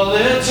all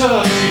it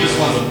took. She just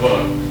wants a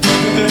book.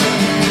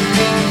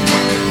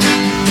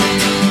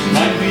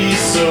 Might be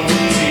so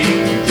easy,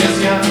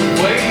 just got to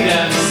wait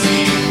and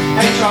see.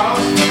 Hey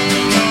Charles,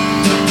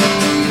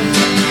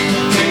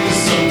 take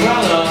this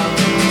umbrella,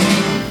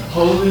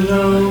 hold it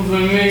over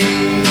me.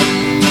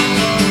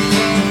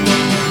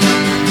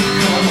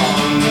 Come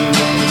on,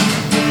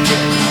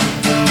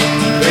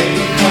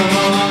 baby, come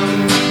on.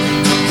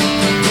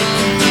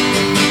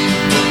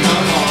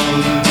 Come on,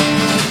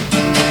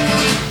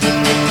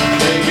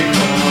 baby,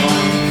 come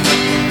on.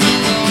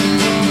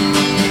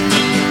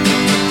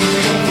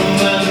 Come from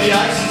land of the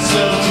ice and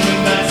snow,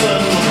 midnight sun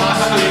will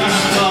possibly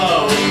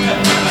slow.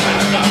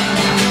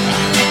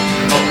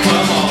 Oh,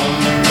 come on,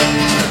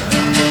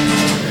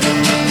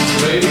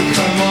 baby,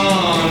 come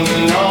on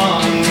and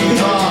on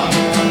and on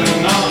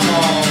and on.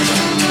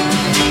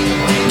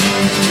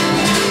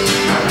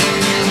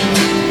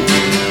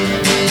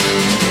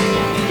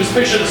 Just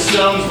picture the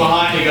Stones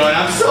behind you going,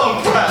 I'm so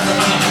impressed.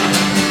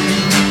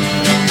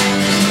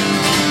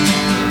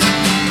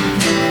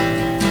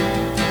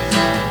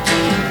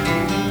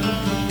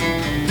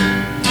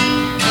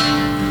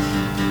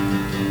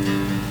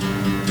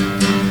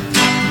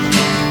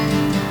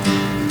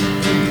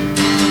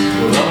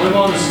 Well, all we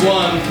want is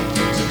one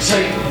to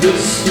take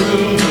this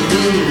through the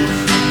roof.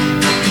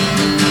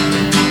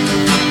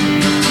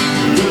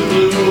 With a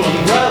blue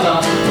umbrella,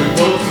 we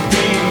both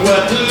be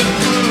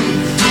weatherproof.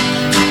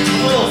 A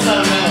little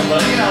sentimental,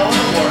 but you know,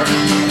 it'll work.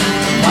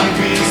 Might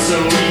be so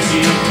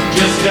easy,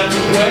 just got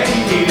to wait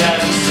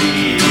and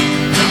see.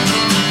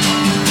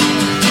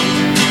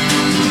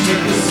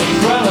 Take this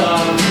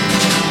umbrella,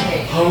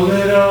 hold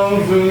it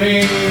over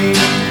me.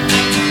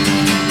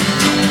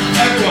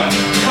 Everyone,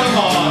 come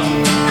on.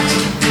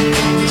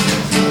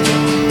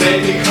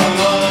 Baby, come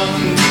on.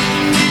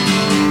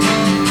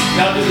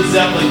 Now do the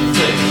Zeppelin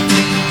thing.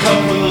 Come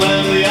from the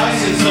land of the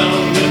ice and snow,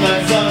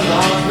 midnight sun and the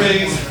hot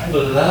springs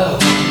below.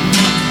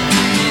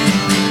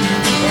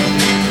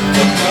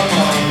 Oh, come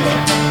on.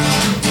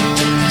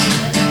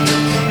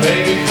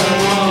 Baby,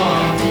 come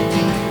on.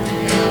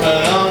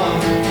 And on.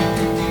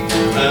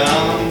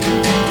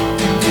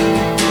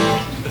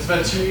 It's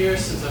been 2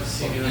 years since I've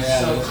seen you. That's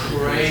so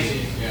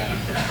crazy.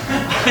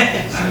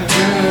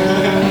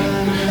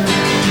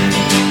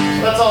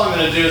 That's all I'm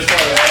gonna do as far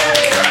as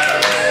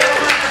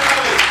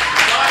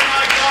buy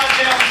my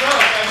goddamn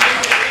book.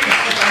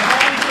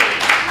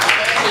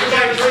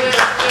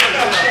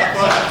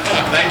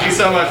 Thank you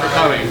so much for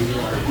coming.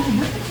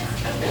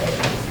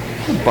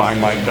 Buy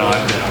my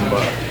goddamn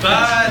book.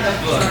 Buy the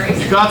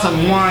book. You got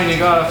some wine, you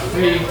got a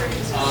free.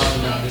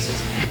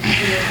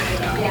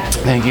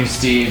 Thank you,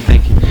 Steve.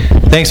 Thank you.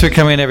 Thanks for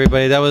coming,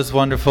 everybody. That was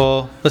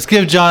wonderful. Let's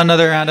give John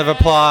another round of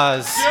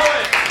applause. Do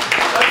it.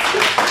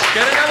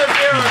 Get another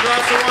beer or a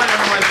glass of wine,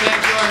 everyone.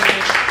 Thank you,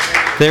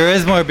 Arnie. There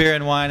is more beer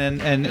and wine,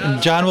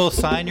 and John will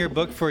sign your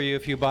book for you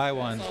if you buy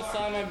one. I'll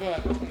sign my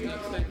book.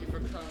 Thank you for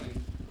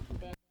coming.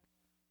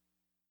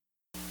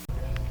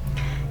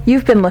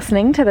 You've been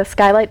listening to the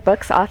Skylight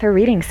Books author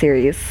reading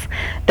series.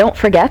 Don't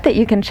forget that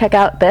you can check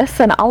out this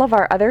and all of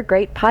our other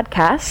great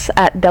podcasts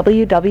at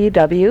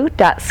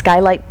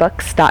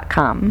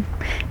www.skylightbooks.com.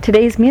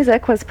 Today's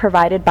music was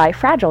provided by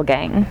Fragile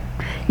Gang.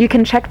 You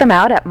can check them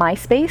out at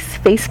MySpace,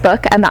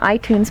 Facebook, and the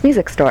iTunes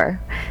Music Store.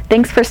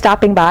 Thanks for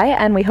stopping by,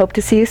 and we hope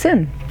to see you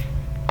soon.